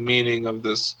fucking meaning of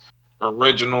this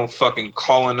original fucking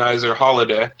colonizer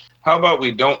holiday, how about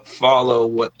we don't follow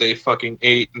what they fucking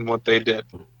ate and what they did?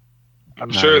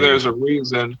 I'm sure there's a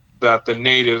reason that the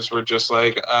natives were just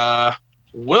like,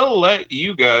 we'll let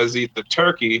you guys eat the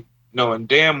turkey, knowing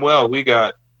damn well we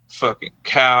got fucking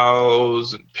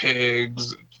cows and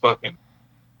pigs and fucking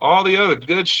all the other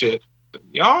good shit.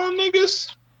 Y'all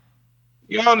niggas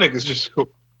just go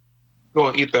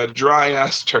and eat that dry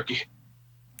ass turkey.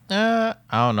 I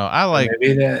don't know. I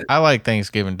like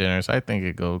Thanksgiving dinners. I think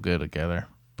it go good together.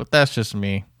 But that's just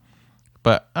me.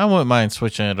 But I wouldn't mind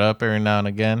switching it up every now and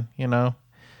again, you know.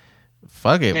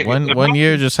 Fuck it. One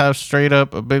year just have straight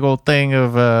up a big old thing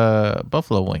of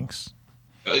buffalo wings.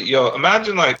 Yo,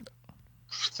 imagine like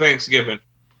Thanksgiving.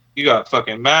 You got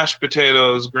fucking mashed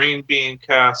potatoes, green bean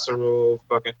casserole,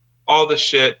 fucking all the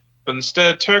shit. But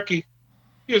instead of turkey,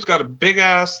 you just got a big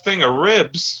ass thing of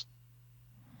ribs.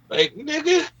 Like,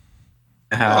 nigga.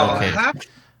 Okay.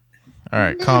 All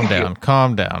right, calm down.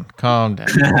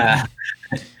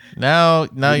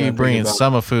 Now you bringing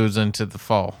summer foods into the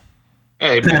fall.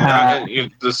 Hey,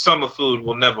 the summer food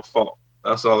will never fall.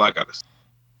 That's all I gotta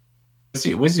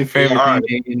say. What's your favorite thing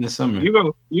to eat in the summer?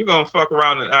 You gonna fuck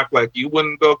around and act like you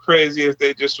wouldn't go crazy if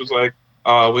they just was like,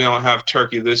 we don't have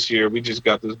turkey this year. We just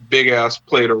got this big ass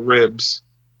plate of ribs.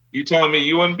 You telling me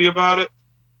you wouldn't be about it?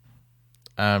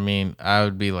 I mean, I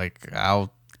would be like,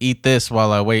 I'll eat this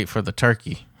while I wait for the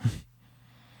turkey.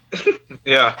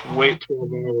 Yeah, wait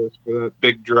 12 hours for that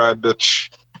big dry bitch.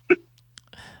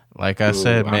 Like I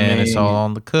said, man, it's all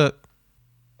on the cook.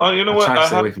 Oh, you know what? I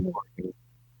have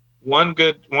one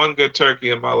good turkey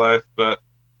in my life, but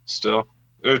still,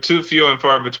 they're too few and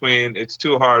far between. It's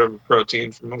too hard of a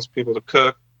protein for most people to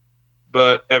cook,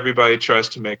 but everybody tries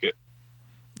to make it.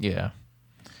 Yeah.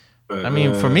 I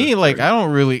mean, for me, like, I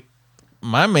don't really.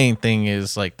 My main thing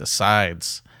is like the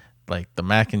sides, like the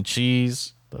mac and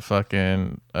cheese, the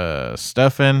fucking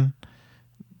stuffing,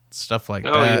 stuff like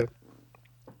that. Yeah.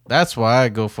 That's why I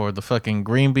go for the fucking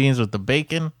green beans with the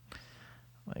bacon.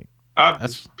 Like,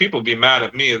 people be mad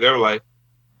at me. They're like,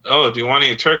 "Oh, do you want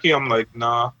to eat turkey?" I'm like,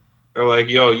 "Nah." They're like,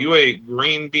 "Yo, you ate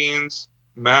green beans,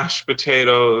 mashed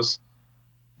potatoes,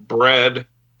 bread,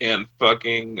 and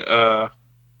fucking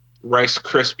Rice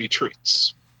Krispie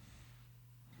treats."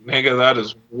 Nigga, that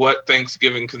is what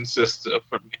Thanksgiving consists of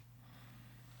for me.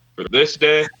 For this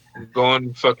day, I'm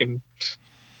going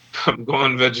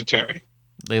vegetarian.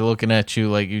 They looking at you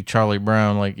like you Charlie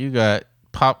Brown, like you got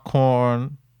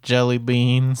popcorn, jelly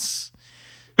beans,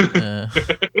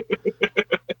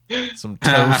 some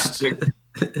toast.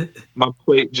 My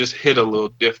plate just hit a little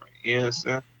different. Yes,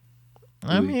 you know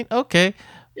I mean, okay.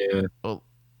 Yeah.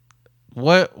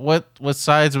 What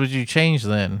sides would you change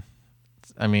then?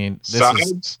 I mean,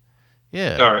 sides.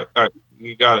 Yeah. All right.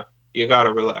 You gotta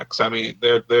relax. I mean,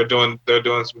 they're doing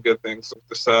some good things with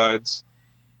the sides.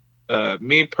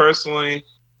 Me personally,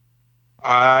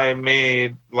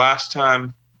 last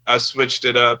time I switched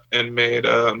it up and made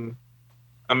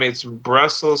I made some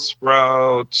Brussels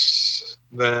sprouts.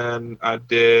 Then I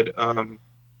did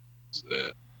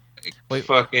Wait,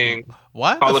 fucking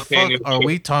why the fuck jalapeno. are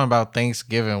we talking about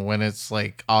Thanksgiving when it's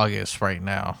like August right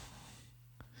now?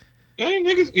 Yeah,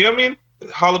 niggas, you know what I mean?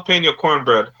 Jalapeno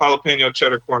cornbread, jalapeno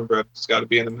cheddar cornbread. It's got to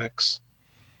be in the mix.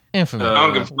 Infamous. I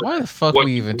don't give a fuck Why the fuck what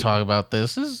we you even do. talk about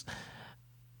this? This is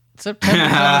September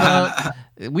coming up.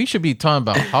 We should be talking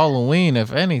about Halloween,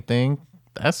 if anything.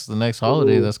 That's the next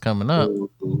holiday that's coming up.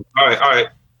 All right.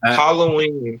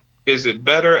 Halloween. Is it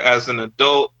better as an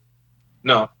adult?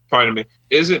 No, pardon me.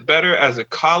 Is it better as a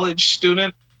college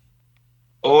student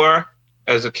or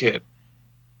as a kid?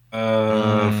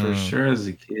 For sure as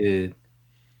a kid.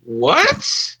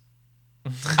 What?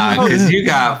 Because you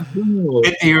got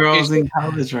 50-year-olds in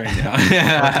college right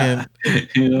now.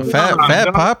 You know?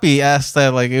 Fat Poppy asked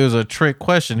that like it was a trick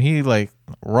question. He like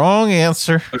wrong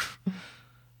answer.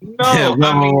 No,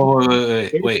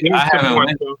 wait. I haven't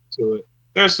went to it.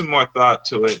 There's some more thought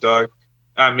to it, dog.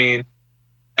 I mean,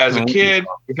 as a kid,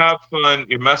 you have fun.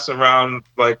 You're messing around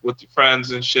like with your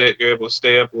friends and shit. You're able to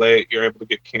stay up late. You're able to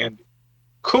get candy.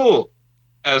 Cool.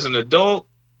 As an adult,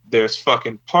 there's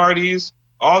fucking parties.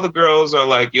 All the girls are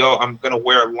like, yo, I'm going to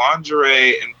wear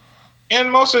lingerie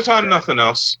and most of the time, nothing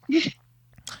else.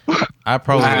 I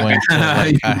probably went to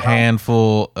like a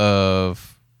handful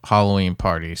of Halloween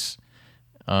parties.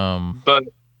 But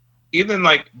even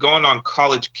like going on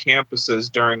college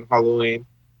campuses during Halloween,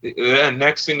 and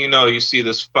next thing you know, you see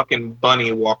this fucking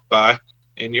bunny walk by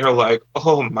and you're like,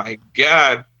 oh my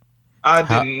God, I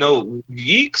didn't know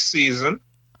geek season.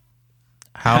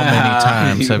 How many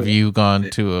times have you gone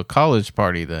to a college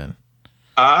party then?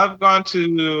 I've gone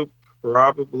to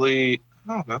probably,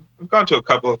 I don't know, I've gone to a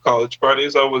couple of college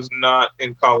parties. I was not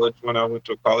in college when I went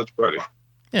to a college party.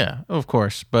 Yeah, of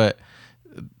course. But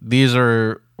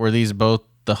were these both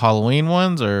the Halloween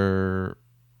ones or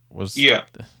was. Yeah.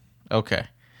 Okay.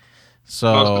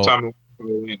 So. Most of the time,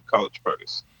 Halloween college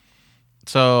parties.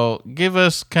 So give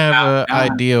us kind of an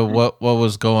idea of what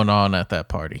was going on at that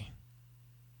party.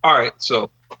 All right,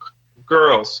 so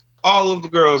girls, all of the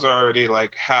girls are already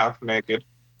like half naked.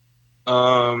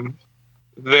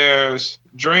 There's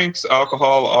drinks,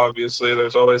 alcohol, obviously.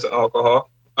 There's always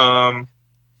alcohol.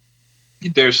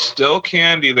 There's still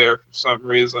candy there for some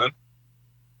reason.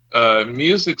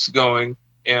 Music's going,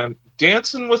 and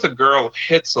dancing with a girl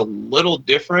hits a little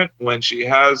different when she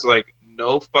has like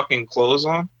no fucking clothes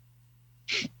on.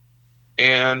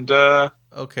 And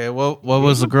okay, what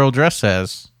was the girl dressed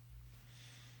as?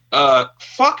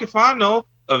 Fuck if I know.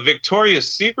 A Victoria's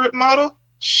Secret model?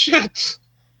 Shit.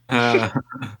 A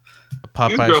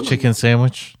Popeye's chicken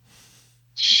sandwich?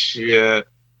 Shit.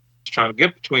 Trying to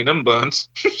get between them buns.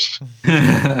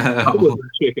 I wasn't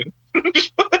chicken.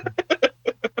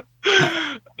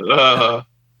 Like,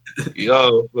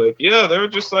 yeah, they were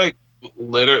just like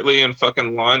literally in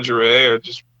fucking lingerie or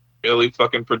just really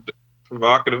fucking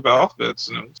provocative outfits,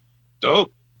 and it was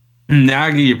dope. Now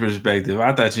I get your perspective.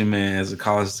 I thought you meant as a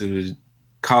college student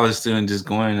just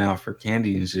going out for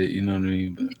candy and shit. You know what I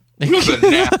mean? But it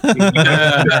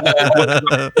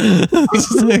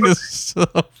was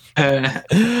a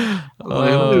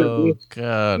oh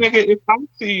God! Nigga, if I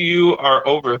see you are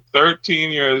over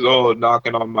 13 years old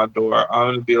knocking on my door,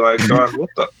 I'm gonna be like, God, what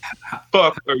the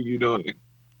fuck are you doing?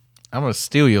 I'm gonna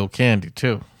steal your candy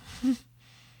too.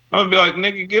 I'm gonna be like,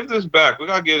 nigga, give this back. We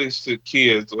gotta give this to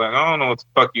kids. Like, I don't know what the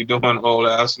fuck you doing, old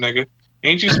ass nigga.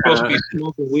 Ain't you supposed to be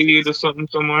smoking weed or something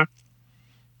somewhere?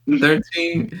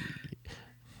 13.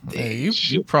 Hey,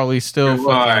 you probably still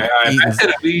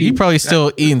you probably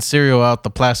still eating cereal out the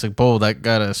plastic bowl that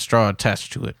got a straw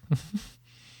attached to it.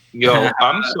 Yo,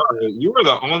 I'm sorry. You were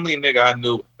the only nigga I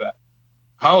knew with that.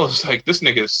 I was like, this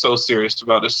nigga is so serious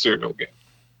about his cereal game.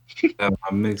 My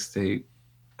mixtape.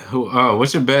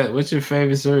 What's your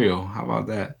favorite cereal? How about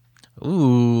that?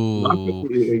 Ooh,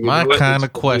 my kind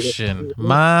of question.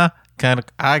 I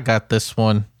got this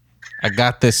one.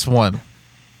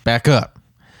 Back up.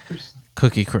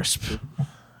 Cookie Crisp.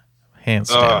 Hands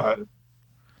down.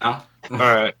 All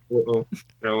right. You're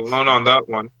alone on that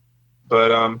one. But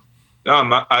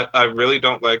no, I really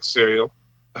don't like cereal.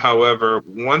 However,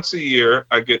 once a year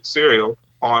I get cereal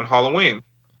on Halloween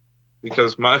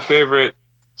because my favorite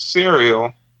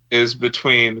cereal is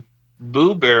between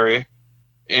Boo Berry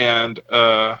and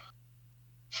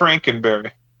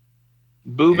Frankenberry.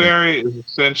 Boo Berry is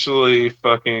essentially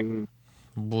fucking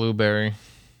blueberry.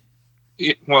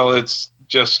 It's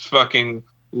just fucking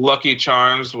Lucky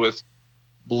Charms with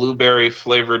blueberry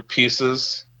flavored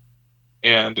pieces,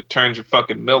 and it turns your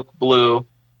fucking milk blue,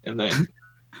 and then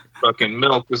fucking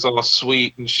milk is all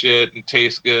sweet and shit and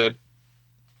tastes good.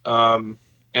 And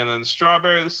then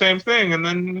strawberry, the same thing. And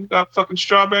then you got fucking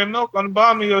strawberry milk on the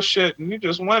bottom of your shit, and you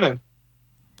just winning.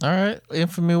 All right,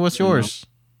 Infamy, what's yours?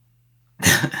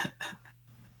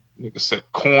 Nigga said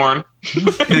corn.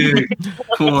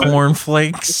 Corn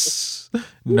flakes.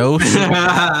 No sugar.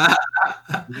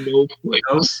 No flakes.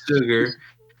 No sugar.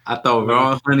 I thought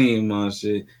raw honey in my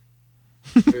shit.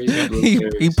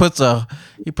 he puts a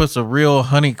real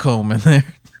honeycomb in there.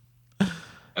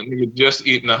 And nigga just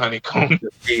eating a honeycomb.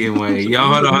 Anyway,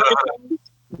 y'all hold on.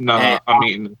 Nah, Hey, I'm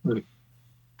eating honey.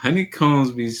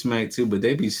 Honeycombs be smacked too, but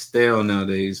they be stale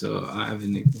nowadays, so I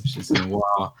haven't eaten them shits in a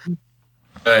while.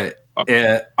 But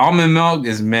almond milk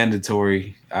is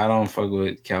mandatory. I don't fuck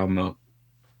with cow milk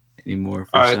anymore.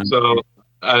 All right, so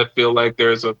I feel like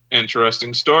there's an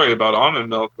interesting story about almond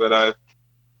milk that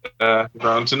I've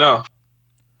grown to know.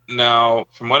 Now,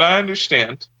 from what I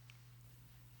understand,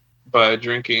 by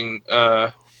drinking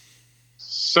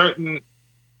certain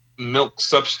milk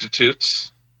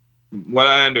substitutes, what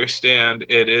I understand,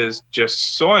 it is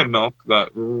just soy milk that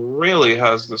really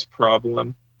has this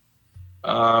problem.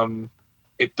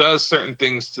 It does certain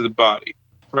things to the body.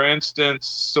 For instance,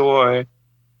 soy,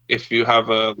 if you have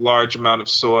a large amount of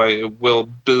soy, it will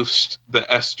boost the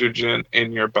estrogen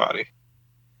in your body.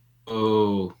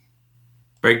 Oh,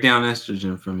 break down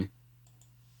estrogen for me.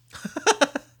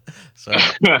 Sorry.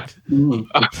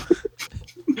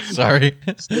 Sorry.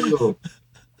 So,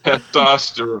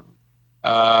 testosterone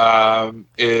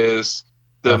is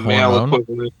the male hormone?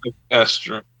 equivalent of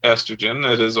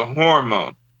estrogen. It is a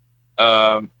hormone.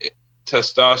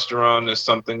 Testosterone is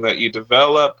something that you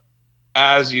develop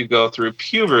as you go through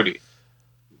puberty,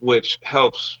 which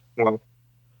helps,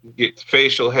 get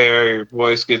facial hair, your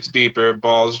voice gets deeper,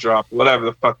 balls drop, whatever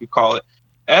the fuck you call it.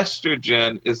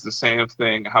 Estrogen is the same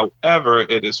thing. However,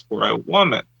 it is for a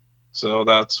woman. So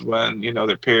that's when,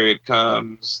 their period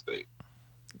comes.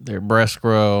 Their breasts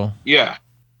grow. Yeah,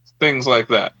 things like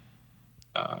that.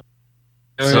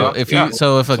 So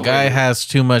if a guy has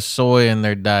too much soy in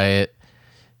their diet,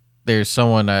 there's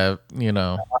someone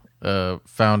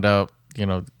found out,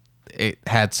 it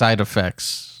had side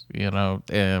effects,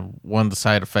 and one of the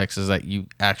side effects is that you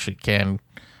actually can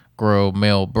grow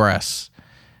male breasts.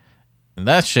 And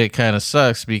that shit kind of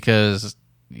sucks because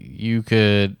you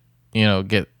could,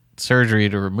 get surgery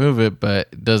to remove it, but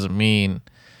it doesn't mean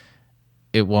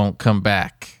it won't come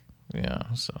back.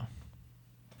 So.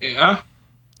 Yeah.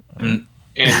 And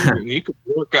you could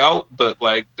work out, but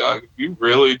dog, if you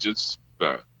really just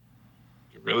got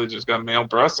male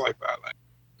breasts like that,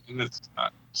 and it's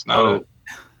not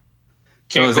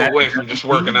can't go away from just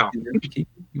working out.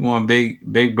 You want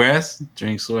big breasts?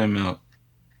 Drink soy milk.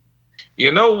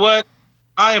 You know what?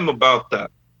 I am about that.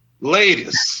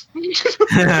 Ladies. Drink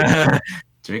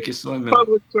your soy milk.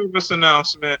 Public service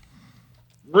announcement.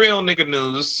 Real nigga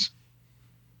news.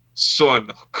 Soy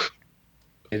milk.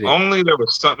 Only there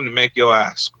was something to make your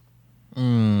ass.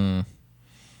 No.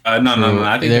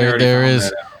 I think there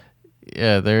is.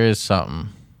 Yeah, there is something.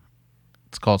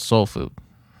 It's called soul food.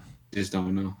 Just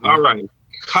don't know. All right.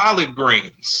 Collard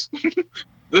greens.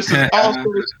 This is also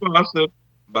sponsored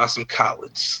by some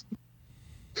collards.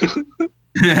 You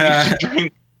should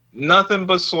drink nothing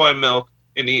but soy milk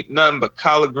and eat nothing but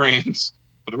collard greens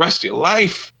for the rest of your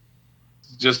life.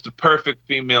 It's just the perfect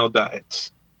female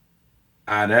diet.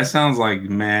 That sounds like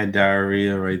mad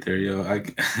diarrhea right there, yo. I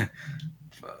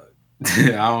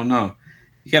don't know.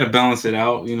 You gotta balance it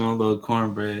out, a little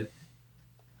cornbread.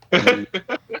 You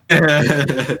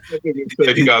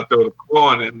gotta throw the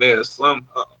corn in there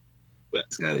somehow. You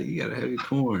gotta have your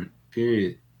corn.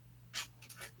 Period.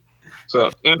 So,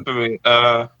 Infamy,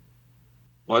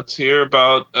 let's hear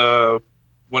about do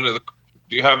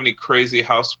you have any crazy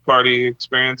house party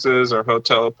experiences or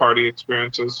hotel party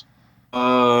experiences?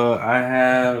 I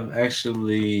have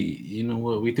actually, you know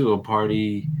what, we threw a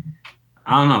party.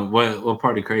 I don't know, what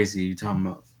party crazy are you talking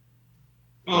about?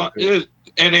 Well,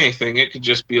 anything. It could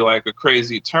just be like a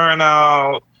crazy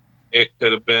turnout. It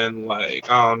could have been like,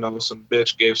 I don't know, some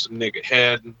bitch gave some nigga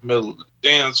head in the middle of the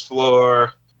dance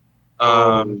floor.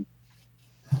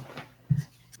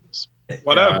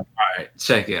 Whatever. All right,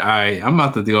 check it. All right, I'm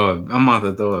about to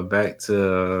throw it back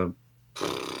to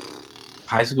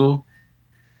high school.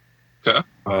 Okay.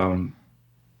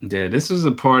 Yeah, this was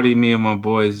a party me and my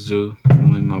boys do.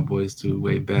 Me and my boys do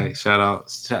way back. Shout out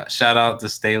to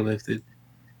Stay Lifted,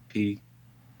 P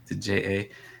to JA.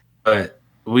 But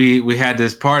we had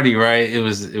this party, right? It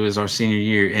was our senior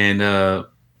year, and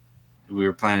we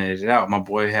were planning it out. My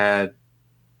boy had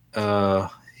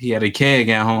he had a keg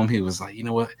at home. He was like, you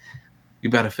know what? you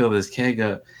better fill this keg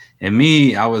up. And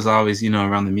me, I was always,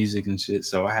 around the music and shit.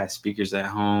 So I had speakers at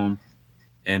home,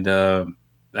 and I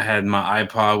had my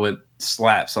iPod with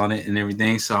slaps on it and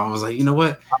everything. So I was like, you know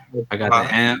what? I got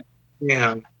the amp.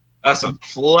 Damn, that's a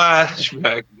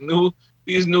flashback.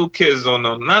 These new kids don't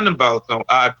know nothing about no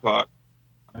iPod.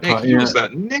 Nigga, you was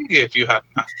that nigga if you had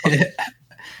an iPod.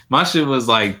 My shit was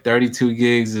like 32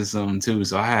 gigs or something too.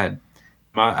 So I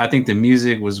think the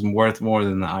music was worth more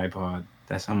than the iPod.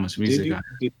 That's how much music I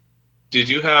had. Did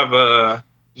you have an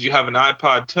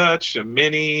iPod Touch, a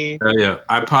Mini? Oh yeah,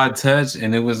 iPod Touch,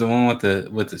 and it was the one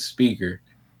with the speaker.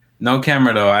 No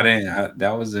camera though. I didn't.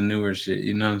 That was the newer shit.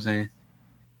 You know what I'm saying?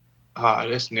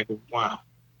 This nigga, wow.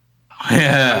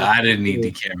 Yeah, I didn't need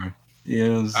the camera. You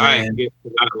know what I'm saying? I ain't get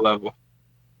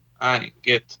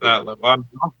to that level.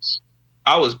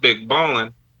 I was big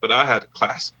balling, but I had a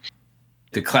classic.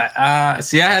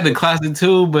 See, I had the classic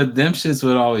too, but them shits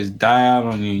would always die out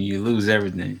on you. You lose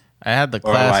everything. I had the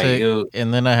classic,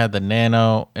 and then I had the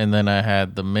Nano, and then I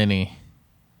had the Mini.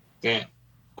 Damn.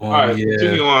 All right,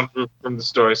 continue on from the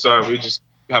story. Sorry, we just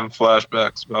having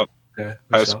flashbacks about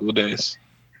high school days.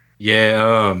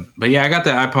 Yeah, but yeah, I got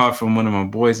the iPod from one of my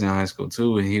boys in high school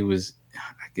too, and he was,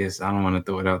 I guess I don't want to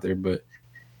throw it out there, but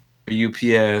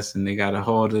UPS, and they got a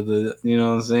hold of the, you know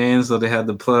what I'm saying? So they had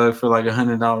the plug for like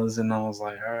 $100, and I was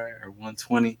like, all right, or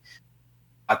 $120.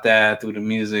 Got that, threw the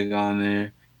music on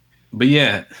there. But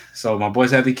yeah, so my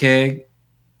boys had the keg,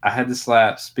 I had the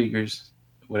slap speakers,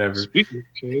 whatever. Speaker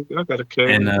keg, I got a keg.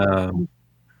 And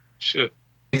shit,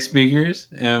 speakers,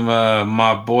 and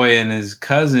my boy and his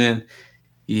cousin,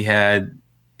 he had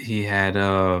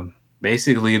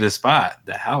basically the spot,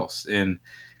 the house, and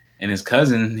his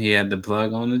cousin, he had the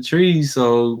plug on the tree.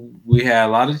 So we had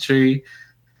a lot of tree,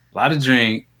 a lot of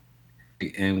drink,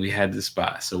 and we had the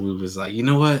spot. So we was like, you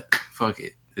know what? Fuck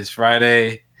it. This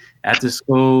Friday after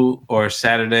school or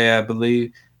Saturday, I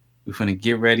believe, we're going to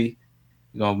get ready.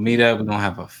 We're going to meet up. We're going to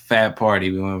have a fat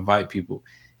party. We're going to invite people.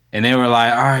 And they were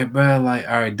like, all right, bro, like,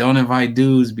 all right, don't invite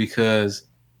dudes because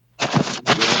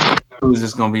dudes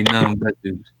is going to be none but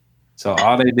dudes. So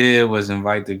all they did was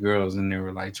invite the girls, and they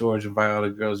were like, George, invite all the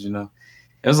girls, There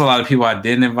was a lot of people I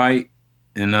didn't invite,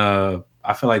 and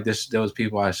I feel like there was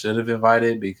people I should have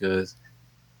invited because,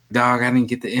 dog, I didn't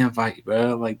get the invite,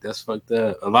 bro. Like, that's fucked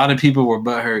up. A lot of people were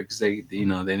butthurt because they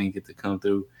didn't get to come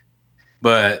through.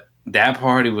 But that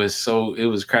party was it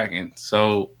was cracking.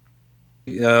 So,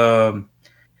 I don't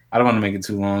want to make it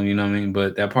too long, you know what I mean?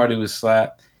 But that party was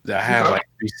slap. I have like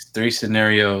three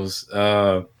scenarios.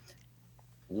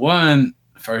 One,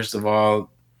 first of all,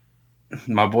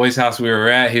 my boy's house we were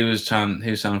at, he was trying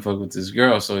to fuck with this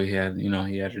girl, so he had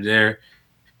her there.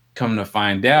 Come to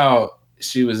find out,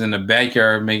 she was in the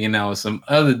backyard making out with some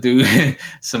other dude,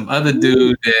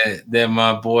 that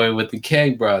my boy with the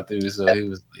keg brought through. So he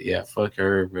was, yeah, fuck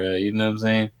her, bro. You know what I'm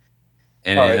saying?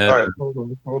 And all right,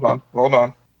 hold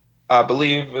on. I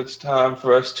believe it's time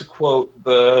for us to quote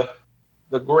the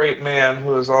great man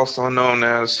who is also known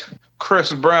as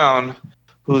Chris Brown,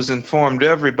 who's informed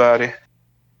everybody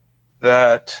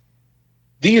that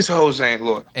these hoes ain't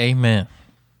loyal. Amen.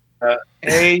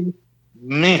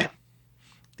 Amen.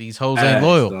 These hoes ain't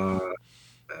loyal. You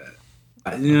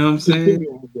know what I'm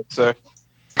saying? Sir,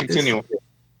 continue.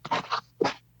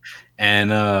 And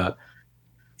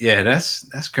yeah,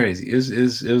 that's crazy.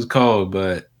 It was cold,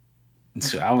 but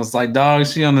I was like, dog,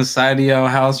 she on the side of your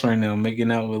house right now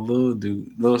making out with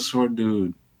little short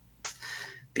dude.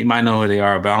 They might know who they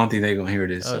are, but I don't think they're gonna hear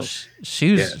this. So.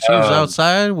 She was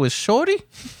outside with Shorty.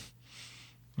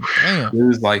 Damn, it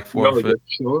was like 4 foot.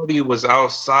 Shorty was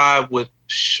outside with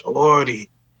Shorty.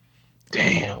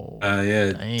 Damn.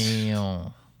 Yeah.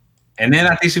 Damn. And then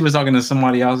I think she was talking to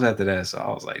somebody else after that, so I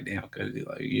was like, damn, cause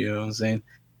like, you know what I'm saying?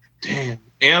 Damn.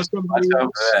 And somebody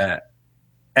else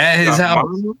at his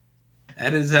house.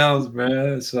 At his house,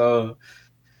 bro. So.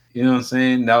 You know what I'm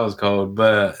saying? That was cold.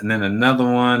 But and then another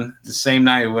one, the same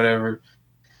night or whatever,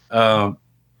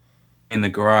 in the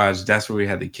garage. That's where we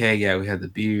had the keg at. We had the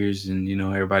beers, and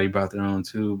everybody brought their own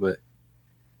too. But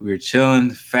we were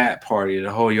chilling, fat party.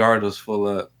 The whole yard was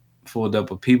filled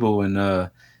up with people. And all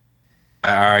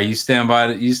right, you stand by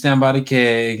the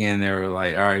keg, and they were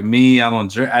like, all right, me, I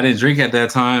don't drink. I didn't drink at that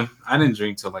time. I didn't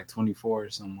drink till like 24 or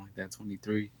something like that,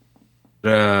 23.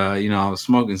 But I was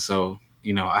smoking, so.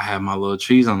 I had my little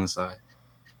trees on the side.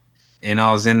 And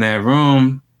I was in that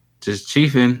room just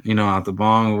chiefing, out the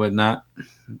bong and whatnot.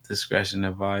 Discretion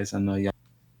advised. I know y'all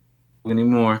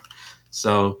anymore.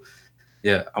 So,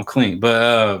 yeah, I'm clean.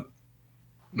 But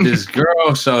this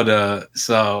girl showed up.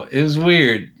 So it was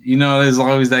weird. There's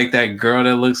always like that girl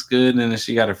that looks good. And then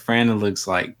she got a friend that looks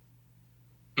like,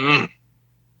 you know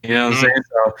You know what I'm saying?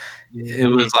 So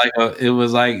it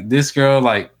was like this girl,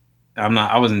 like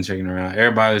I wasn't checking her out.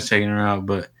 Everybody was checking her out,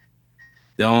 but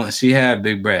she had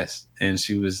big breasts and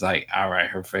she was like, all right,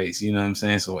 her face, you know what I'm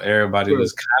saying? So everybody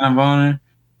was kind of on her.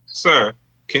 Sir,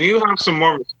 can you have some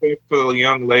more respect for the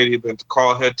young lady than to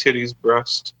call her titties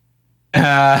breast?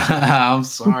 I'm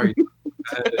sorry.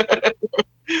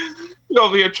 You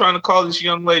over here trying to call this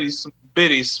young lady some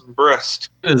bitties, some breast.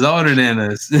 She was older than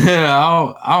us.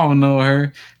 I don't know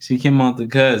her. She came on the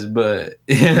cusp, but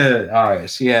all right,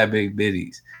 she had big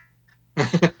bitties.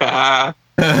 All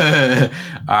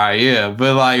right, yeah,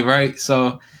 but like, right,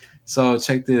 so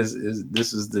check this.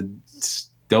 This is the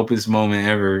dopest moment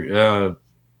ever.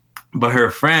 But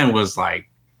her friend was like,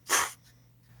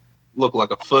 looked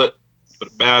like a foot, but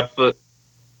a bad foot.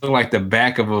 Looked like the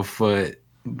back of a foot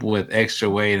with extra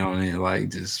weight on it, like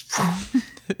just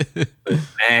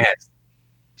man.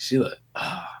 She look.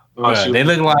 They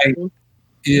look like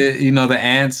you know the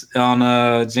ants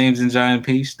on James and Giant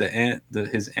Peach,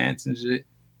 his ants and shit.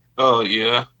 Oh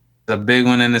yeah, the big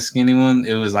one and the skinny one.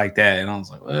 It was like that, and I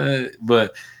was like, what?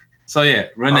 But so yeah,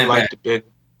 run that back. The big.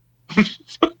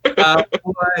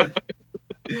 What?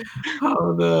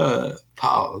 Hold up.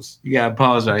 Pause. You gotta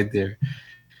pause right there.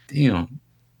 Damn.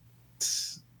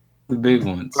 The big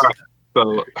ones. Right.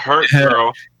 So Hurt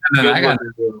Girl. I got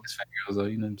girls though,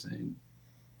 you know what I'm saying?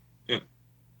 Yeah.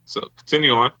 So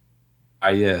continue on.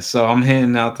 Yeah. So I'm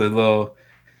hitting out the little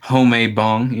homemade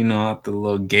bong, you know, out the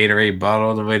little Gatorade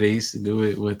bottle, the way they used to do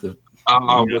it with the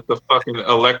with the fucking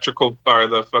electrical or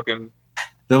the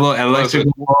little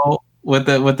electrical ball with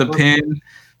the pin.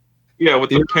 Yeah, with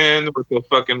the pen, with the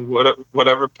fucking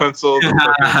whatever pencil.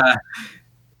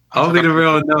 Only the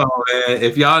real know, man.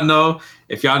 If y'all know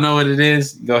what it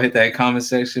is, go hit that comment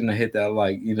section and hit that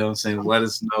like. You know what I'm saying? Let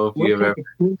us know if you ever.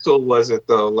 What pencil was it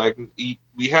though? Like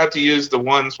we had to use the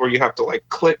ones where you have to like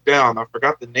click down. I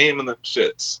forgot the name of them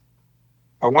shits.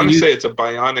 I want to say it's a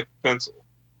bionic pencil.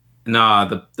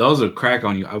 Nah, those are crack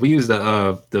on you. We use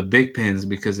the big pens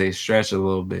because they stretch a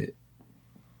little bit.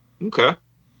 Okay.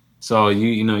 So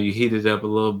you heat it up a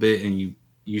little bit and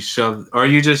you shove, or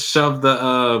you just shove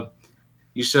that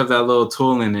little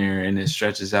tool in there and it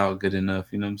stretches out good enough.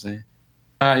 You know what I'm saying?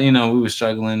 We were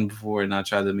struggling before and I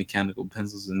tried the mechanical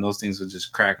pencils and those things would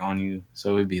just crack on you.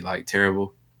 So it'd be like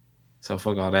terrible. So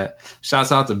fuck all that.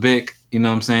 Shouts out to Bic. You know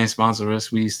what I'm saying? Sponsor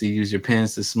us. We used to use your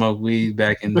pens to smoke weed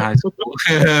back in high school.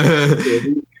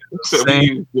 So we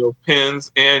use your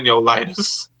pens and your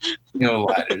lighters.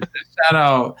 Lighters. Shout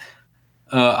out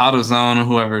AutoZone,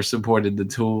 whoever supported the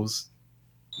tools.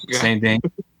 Yeah. Same thing.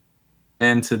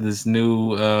 And to this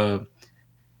new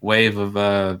wave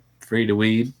of free to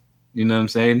weed, you know what I'm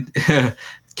saying?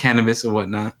 Cannabis or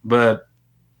whatnot. But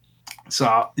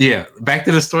so yeah, back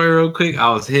to the story real quick. I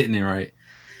was hitting it right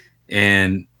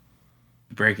and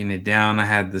breaking it down. I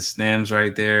had the stems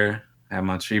right there. I had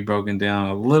my tree broken down,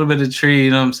 a little bit of tree,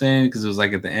 you know what I'm saying? Because it was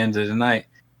like at the end of the night.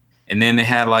 And then they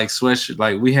had like Swisher,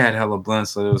 like we had hella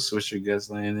blunts, so there was Swisher guts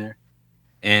laying there.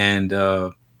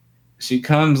 And she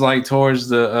comes like towards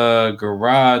the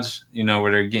garage,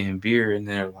 where they're getting beer, and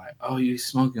they're like, "Oh, you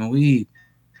smoking weed?"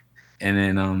 And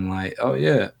then I'm like, "Oh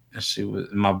yeah."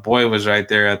 And my boy was right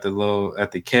there at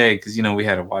the keg because we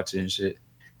had to watch it and shit.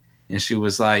 And she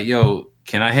was like, "Yo,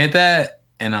 can I hit that?"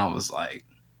 And I was like,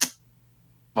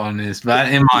 "On this," but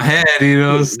in my head, you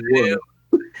know what I'm saying?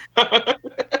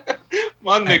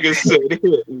 My nigga said,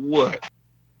 "What?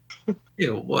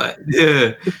 Yeah, what?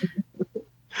 Yeah.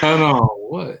 Hold on,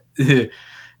 what?" You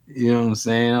know what I'm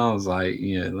saying? I was like,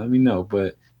 "Yeah, let me know."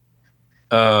 But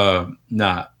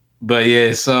nah. But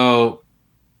yeah, so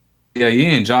yeah, you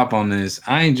didn't drop on this.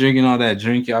 I ain't drinking all that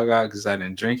drink y'all got because I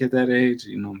didn't drink at that age.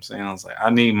 You know what I'm saying? I was like, I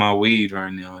need my weed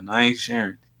right now, and I ain't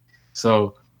sharing.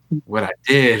 So what I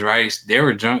did, right? They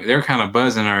were drunk. They were kind of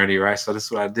buzzing already, right? So this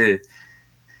is what I did.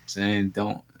 Saying,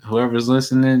 whoever's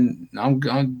listening, you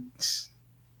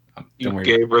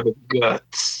gave her the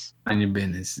guts. On your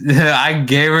business. I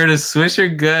gave her the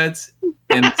Swisher guts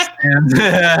and the stems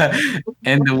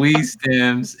and the weed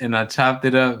stems, and I chopped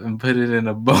it up and put it in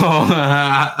a bong.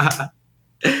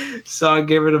 So I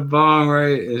gave her the bong,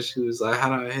 right? And she was like, "How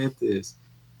do I hit this?"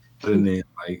 And then,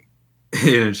 like,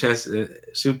 in her chest,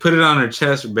 she put it on her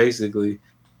chest, basically.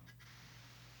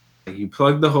 Like, you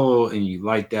plug the hole and you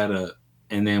light that up.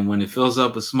 And then when it fills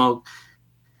up with smoke,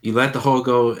 you let the hole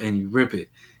go and you rip it.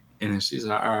 And then she's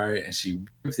like, "All right." And she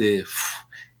ripped it.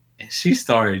 And she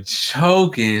started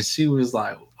choking. She was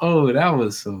like, "Oh, that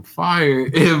was some fire."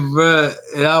 But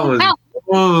that was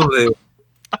holy.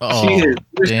 Oh,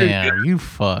 damn. You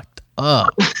fucked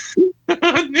up.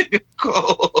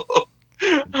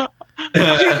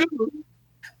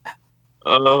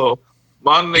 Oh,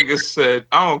 my nigga said,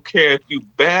 I don't care if you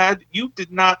bad, you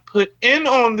did not put in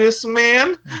on this,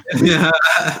 man.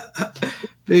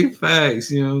 Big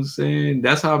facts, you know what I'm saying?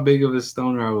 That's how big of a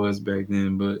stoner I was back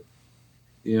then, but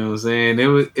you know what I'm saying?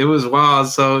 It was wild.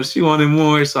 So she wanted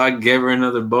more, so I gave her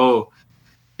another bowl.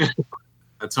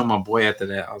 I told my boy after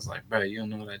that, I was like, bro, you don't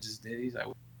know what I just did? He's like,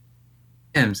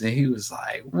 and he was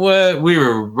like, what? We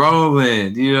were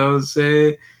rolling, you know what I'm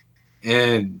saying?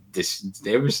 And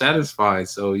they were satisfied.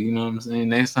 So, you know what I'm saying?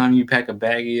 Next time you pack a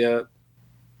baggie up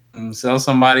and sell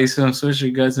somebody some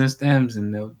Swisher Guts and Stems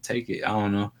and they'll take it. I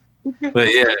don't know. But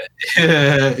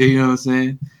yeah, you know what I'm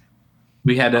saying?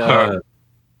 We had to,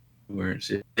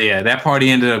 yeah, that party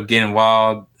ended up getting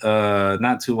wild.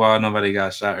 Not too wild. Nobody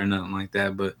got shot or nothing like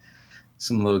that. But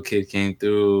some little kid came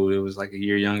through. It was like a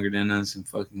year younger than us and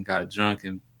fucking got drunk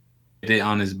and hit it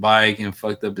on his bike and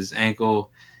fucked up his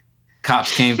ankle.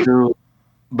 Cops came through.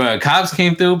 But cops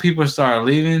came through. People started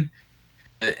leaving.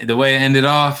 The way it ended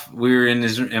off, we were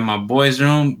in my boy's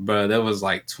room, but there was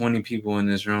like 20 people in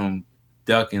this room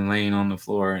ducking, laying on the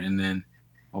floor. And then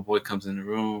my boy comes in the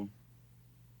room.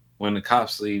 When the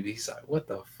cops leave, he's like, what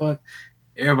the fuck?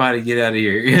 Everybody get out of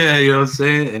here. Yeah, you know what I'm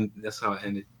saying? And that's how it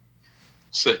ended.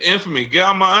 So infamy, get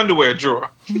out my underwear drawer.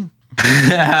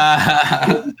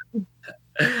 I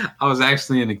was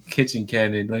actually in the kitchen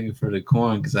cabinet looking for the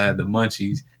corn because I had the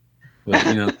munchies. But,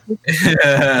 you know.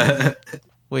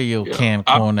 Where your canned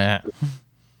corn at?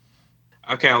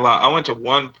 I can't lie.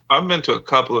 I've been to a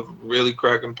couple of really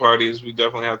cracking parties. We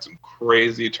definitely had some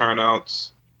crazy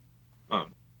turnouts.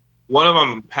 One of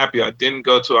them I'm happy I didn't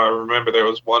go to. I remember there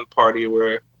was one party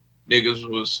where there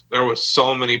was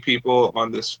so many people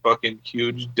on this fucking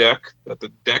huge deck that the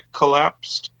deck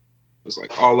collapsed. It was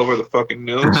like all over the fucking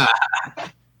news.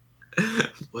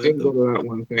 Didn't go to that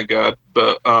one, thank God.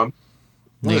 But one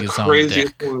of the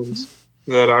craziest ones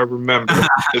that I remember.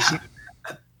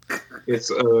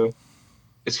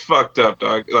 It's fucked up,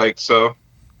 dog. Like, so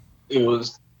it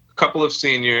was a couple of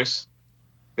seniors.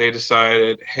 They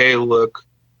decided, hey, look,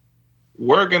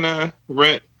 we're gonna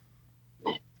rent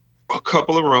a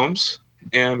couple of rooms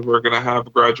and we're gonna have a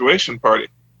graduation party.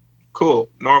 Cool,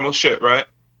 normal shit, right?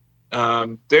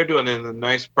 They're doing it in a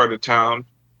nice part of town.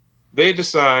 They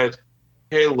decide,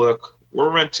 hey, look, we're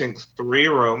renting 3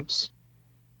 rooms.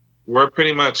 We're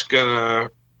pretty much gonna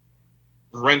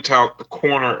rent out the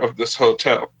corner of this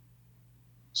hotel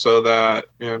so that,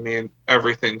 you know what I mean,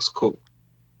 everything's cool.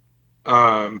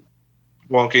 Won't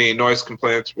get any noise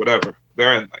complaints, whatever.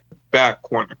 They're in like the back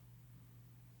corner.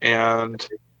 And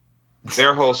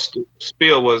their whole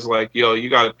spiel was like, yo, you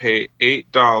got to pay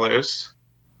 $8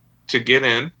 to get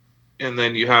in. And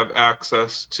then you have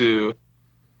access to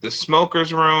the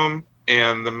smoker's room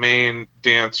and the main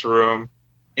dance room.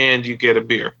 And you get a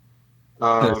beer.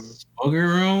 The smoker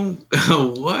room?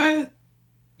 What?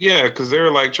 Yeah, because they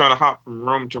were like trying to hop from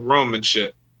room to room and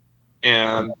shit.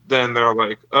 And then they're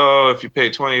like, oh, if you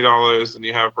pay $20 and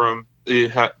you have room,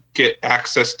 get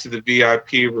access to the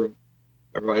VIP room.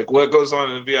 They're like, what goes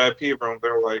on in the VIP room?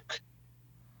 They're like,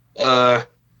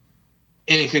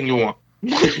 anything you want.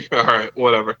 All right,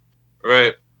 whatever.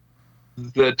 Right.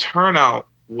 The turnout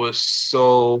was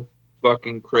so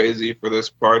fucking crazy for this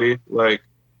party. Like,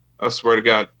 I swear to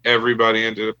God, everybody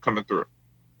ended up coming through.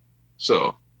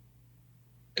 So,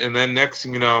 and then next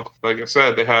thing you know, like I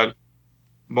said, they had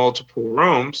multiple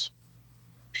rooms.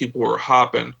 People were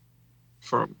hopping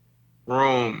from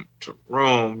room to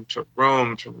room to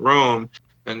room to room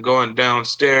and going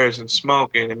downstairs and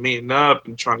smoking and meeting up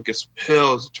and trying to get some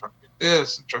pills and trying to get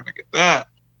this and trying to get that,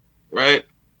 right?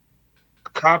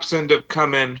 Cops end up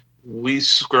coming. We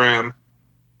scram.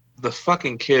 The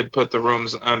fucking kid put the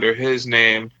rooms under his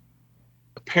name.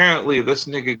 Apparently, this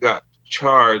nigga got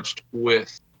charged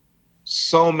with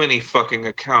so many fucking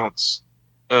accounts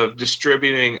of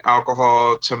distributing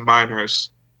alcohol to minors.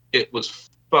 It was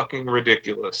fucking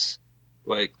ridiculous.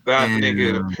 Like, that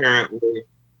nigga apparently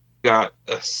got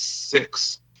a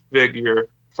 6-figure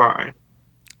fine.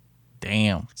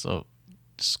 Damn. So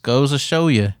just goes to show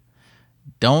you,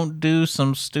 don't do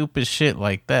some stupid shit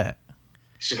like that.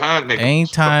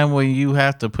 Anytime when you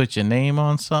have to put your name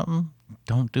on something,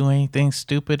 don't do anything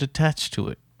stupid attached to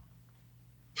it.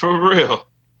 For real.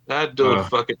 That dude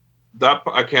fucking... That,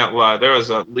 I can't lie. There was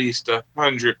at least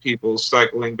 100 people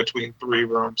cycling between 3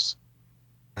 rooms.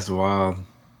 That's wild.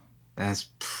 That's...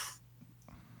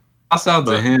 Shouts out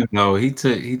to him though. He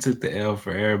took the L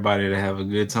for everybody to have a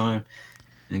good time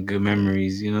and good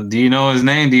memories. You know, do you know his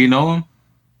name? Do you know him?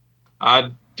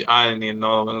 I didn't even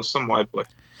know him. It was some white boy.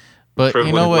 But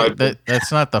you know what?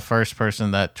 That's not the first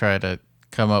person that tried to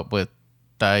come up with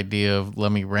the idea of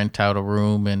let me rent out a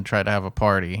room and try to have a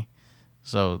party.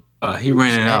 So he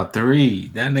rented out 3.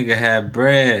 That nigga had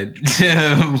bread.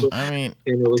 I mean,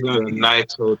 and it was in a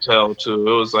nice hotel too.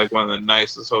 It was like one of the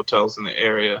nicest hotels in the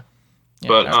area. yeah,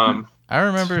 But I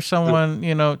remember someone,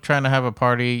 trying to have a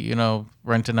party,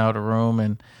 renting out a room,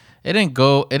 and it didn't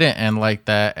end like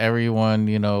that. Everyone,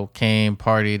 came,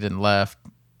 partied, and left.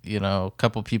 A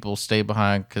couple people stayed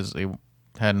behind because they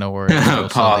had nowhere to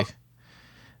go.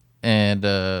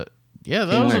 That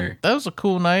was a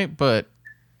cool night, but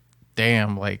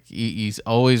damn, like you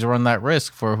always run that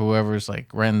risk for whoever's like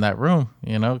renting that room,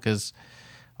 because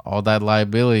all that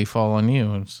liability fall on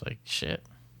you. And it's like shit.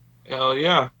 Hell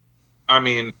yeah. I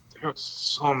mean, there's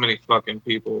so many fucking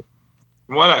people.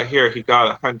 From what I hear, he got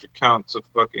 100 counts of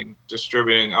fucking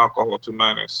distributing alcohol to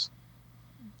minors.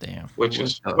 Damn. Which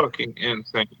is fucking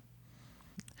insane.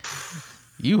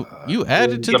 You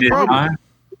added to the problem.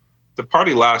 The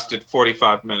party lasted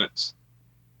 45 minutes.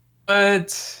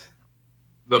 But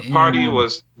the party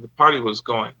was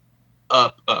going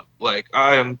up. Like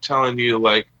I am telling you,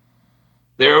 like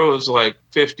there was like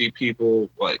 50 people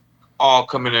like all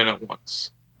coming in at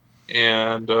once.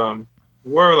 And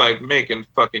we're like making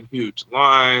fucking huge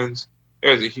lines.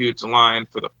 There's a huge line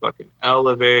for the fucking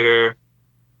elevator.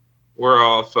 We're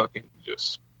all fucking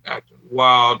just acting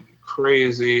wild and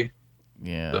crazy.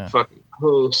 Yeah. The fucking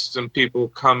hosts and people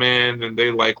come in and they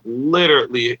like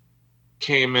literally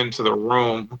came into the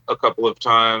room a couple of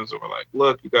times and were like,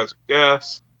 look, you guys are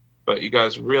guests, but you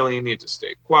guys really need to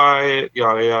stay quiet,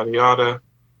 yada, yada, yada.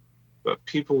 But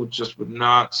people just would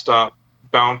not stop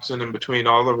bouncing in between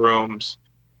all the rooms.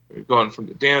 We're going from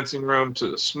the dancing room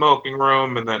to the smoking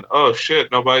room, and then, oh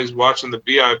shit, nobody's watching the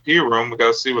VIP room. We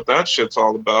gotta see what that shit's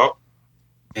all about.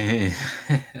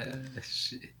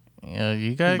 Shit.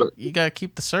 You gotta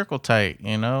keep the circle tight,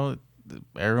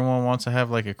 Everyone wants to have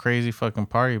like a crazy fucking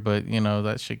party, but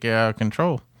that shit get out of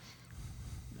control.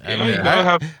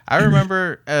 I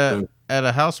remember at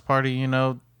a house party,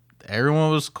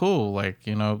 everyone was cool. Like,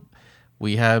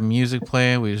 we had music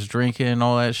playing, we was drinking and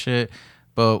all that shit.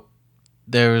 But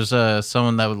there was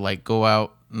someone that would like go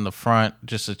out in the front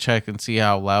just to check and see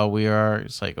how loud we are.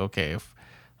 It's like, okay, if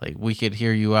like we could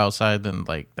hear you outside, then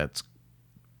like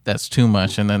that's too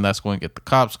much, and then that's going to get the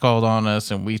cops called on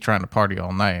us, and we trying to party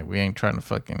all night. We ain't trying to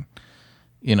fucking,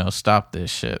 stop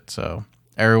this shit. So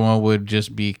everyone would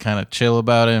just be kind of chill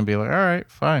about it and be like, all right,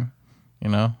 fine,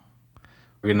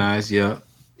 Organized, yeah.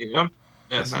 Yeah.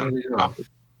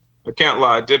 I can't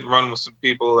lie. I did run with some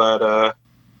people that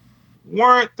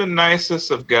weren't the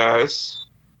nicest of guys.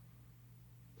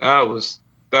 That was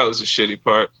a shitty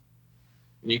part.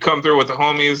 You come through with the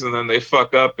homies and then they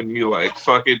fuck up and you like,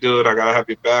 fuck it, dude. I gotta have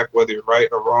you back, whether you're right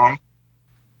or wrong.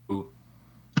 Ooh.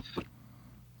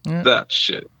 Yeah. That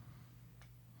shit.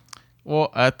 Well,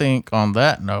 I think on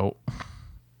that note,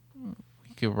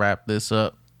 we could wrap this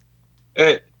up.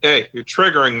 Hey, you're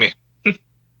triggering me. You're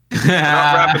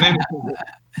not wrapping anything.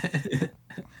 If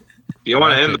you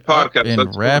want to end the podcast,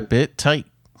 and wrap it tight.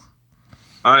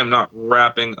 I am not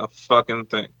wrapping a fucking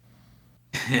thing.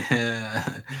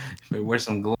 Wear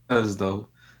some gloves though,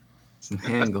 some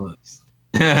hand gloves.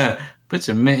 Put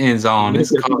your mittens on.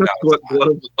 It's cold outside. What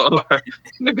gloves are?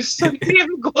 Nigga said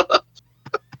hand gloves.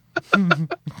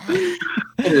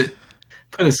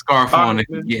 Put a scarf on if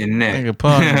you're getting neck. Nigga,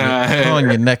 put on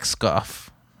your neck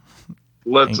scarf.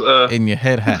 Let's in your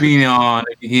head hat. Beanie on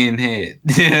if you're getting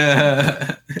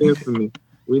head.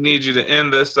 We need you to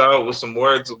end this out with some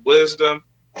words of wisdom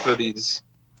for these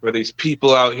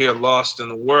people out here lost in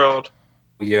the world.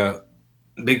 Yeah,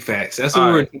 big facts. That's what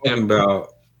we were talking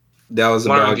about. That was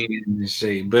about getting in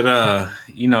shape. But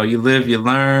you live, you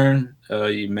learn.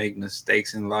 You make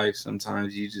mistakes in life.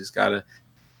 Sometimes you just gotta.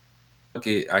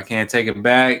 Okay, I can't take it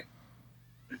back.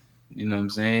 You know what I'm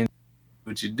saying?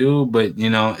 What you do, but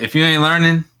if you ain't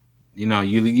learning,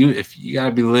 if you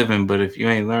gotta be living. But if you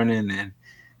ain't learning, then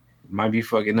you might be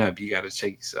fucking up. You gotta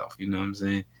check yourself. You know what I'm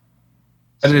saying?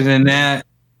 Other than that.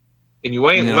 And you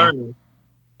ain't learning,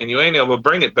 and you ain't able to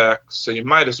bring it back, so you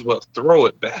might as well throw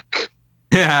it back.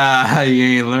 Yeah,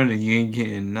 you ain't learning, you ain't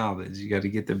getting knowledge. You got to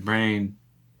get the brain.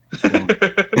 You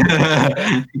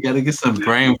got to get some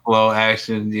brain flow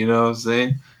action. You know what I'm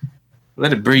saying?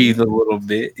 Let it breathe a little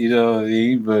bit. You know what I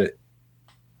mean? But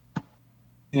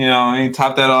ain't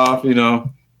top that off.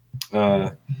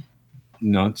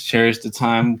 Cherish the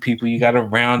time, people you got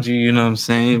around you. You know what I'm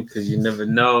saying? Because you never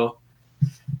know.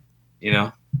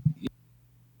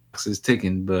 Is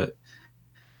ticking, but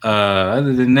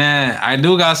other than that, I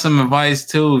do got some advice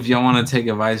too. If y'all want to take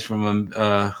advice from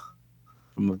a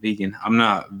vegan, I'm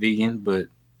not vegan, but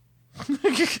my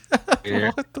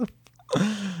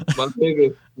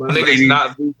nigga's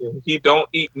not vegan. He don't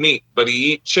eat meat, but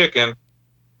he eat chicken,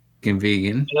 chicken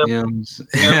vegan. Yep. You know what I'm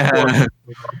saying?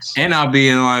 And I'll be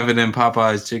in line with them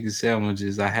Popeyes chicken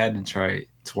sandwiches. I had to try it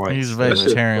twice. He's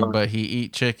vegetarian, but he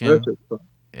eat chicken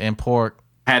and pork.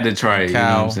 Had to try it, you know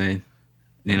what I'm saying?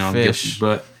 You know, fish.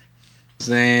 But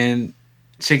saying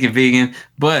chicken vegan,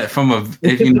 but from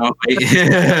if you know,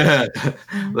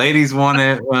 ladies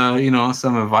wanted,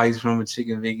 some advice from a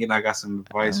chicken vegan. I got some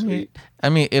advice for you. I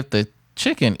mean, if the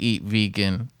chicken eat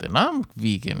vegan, then I'm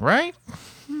vegan, right?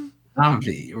 I'm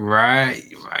vegan, right.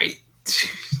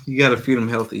 You got to feed them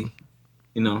healthy,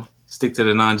 stick to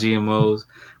the non-GMOs,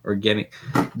 organic,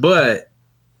 but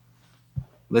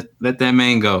let that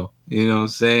man go. You know what I'm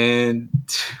saying?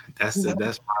 That's my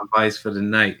advice for the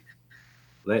night.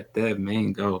 Let that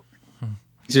man go.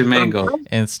 Let your man go.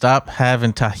 And stop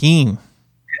having tahini.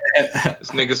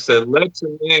 This nigga said, let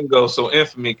your man go so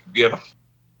Infamy can get him.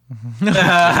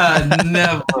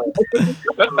 Never.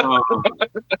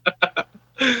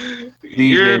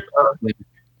 You're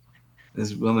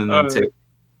is willing to take.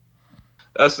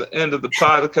 That's the end of the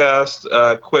podcast.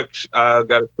 I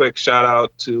got a quick shout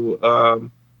out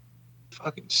to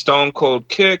fucking Stone Cold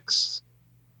Kicks.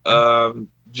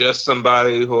 Just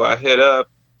somebody who I hit up.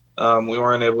 We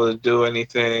weren't able to do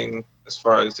anything as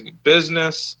far as any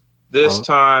business this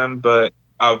time, but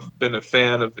I've been a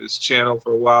fan of his channel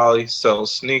for a while. He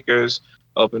sells sneakers,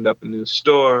 opened up a new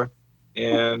store,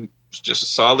 and it's just a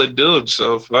solid dude.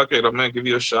 So fuck it, I'm gonna give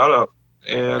you a shout out.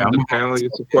 And apparently you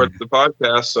support the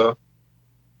podcast, so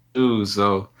dude,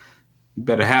 so you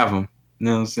better have him. You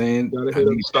know what I'm saying? Gotta hit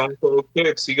him. Stone Cold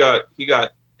Kicks. He got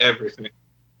everything.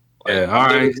 Yeah, all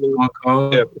right. Stone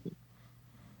Cold. Everything.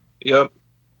 Yep.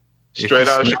 Straight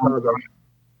out of Chicago.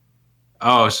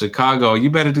 Oh, Chicago. You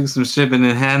better do some shipping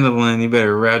and handling. You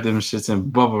better wrap them shits in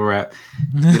bubble wrap.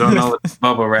 You don't know what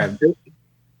bubble wrap is.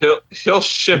 He'll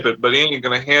ship it, but he ain't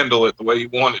gonna handle it the way you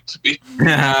want it to be. You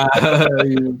know what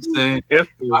I'm saying?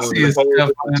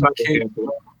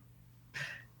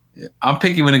 I'm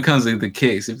picky when it comes to the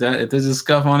kicks. If there's a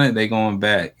scuff on it, they going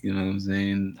back. You know what I'm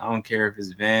saying? I don't care if it's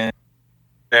Van,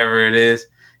 whatever it is.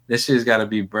 This shit's got to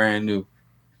be brand new.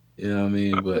 You know what I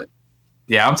mean? But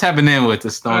yeah, I'm tapping in with the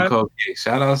Stone Cold Kicks.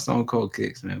 Shout out Stone Cold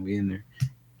Kicks, man. We in there.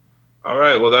 All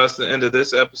right. Well, that's the end of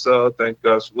this episode. Thank you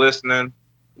guys for listening.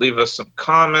 Leave us some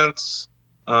comments.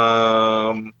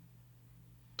 Let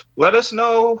us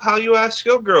know how you ask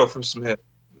your girl for some hip.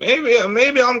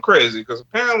 Maybe I'm crazy because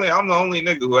apparently I'm the only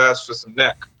nigga who asked for some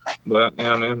neck. But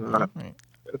let us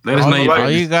know.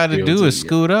 All you got to do is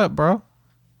scoot up, bro.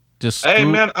 Just scoot hey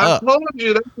man, up. I told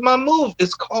you that's my move.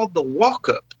 It's called the walk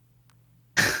up.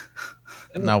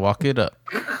 Now walk it up.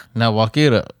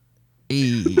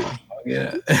 Hey.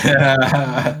 Yeah.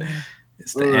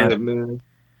 It's the end, man.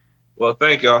 Well,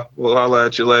 thank y'all. We'll holler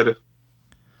at you later.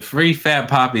 Free Fat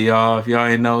Poppy, y'all. If y'all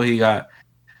ain't know, he got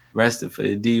arrested for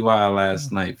the DUI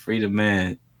last night. Free the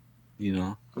man.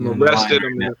 I'm arrested.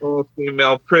 I'm in an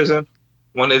all-female prison.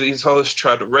 One of these hoes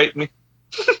tried to rape me.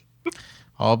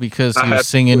 All because he was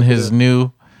singing his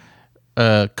new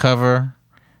cover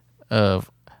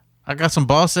of "I Got Some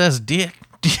Boss Ass Dick."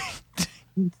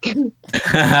 You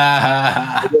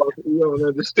don't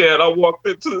understand. I walked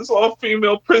into this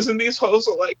all-female prison. These hoes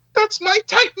are like, "That's my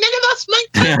type, nigga. That's my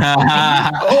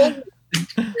type."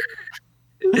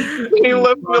 He ain't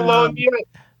left me alone yet.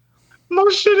 No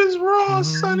shit is raw,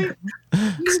 sonny.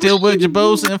 Still with your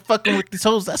bows and fucking with these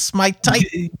hoes. That's my type.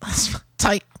 That's my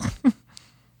type.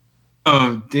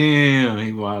 Oh damn,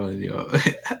 he wildin', yo.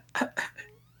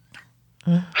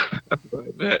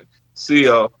 Right, man. See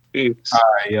y'all. Peace. All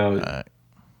right, yo.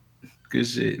 Good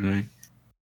shit, man.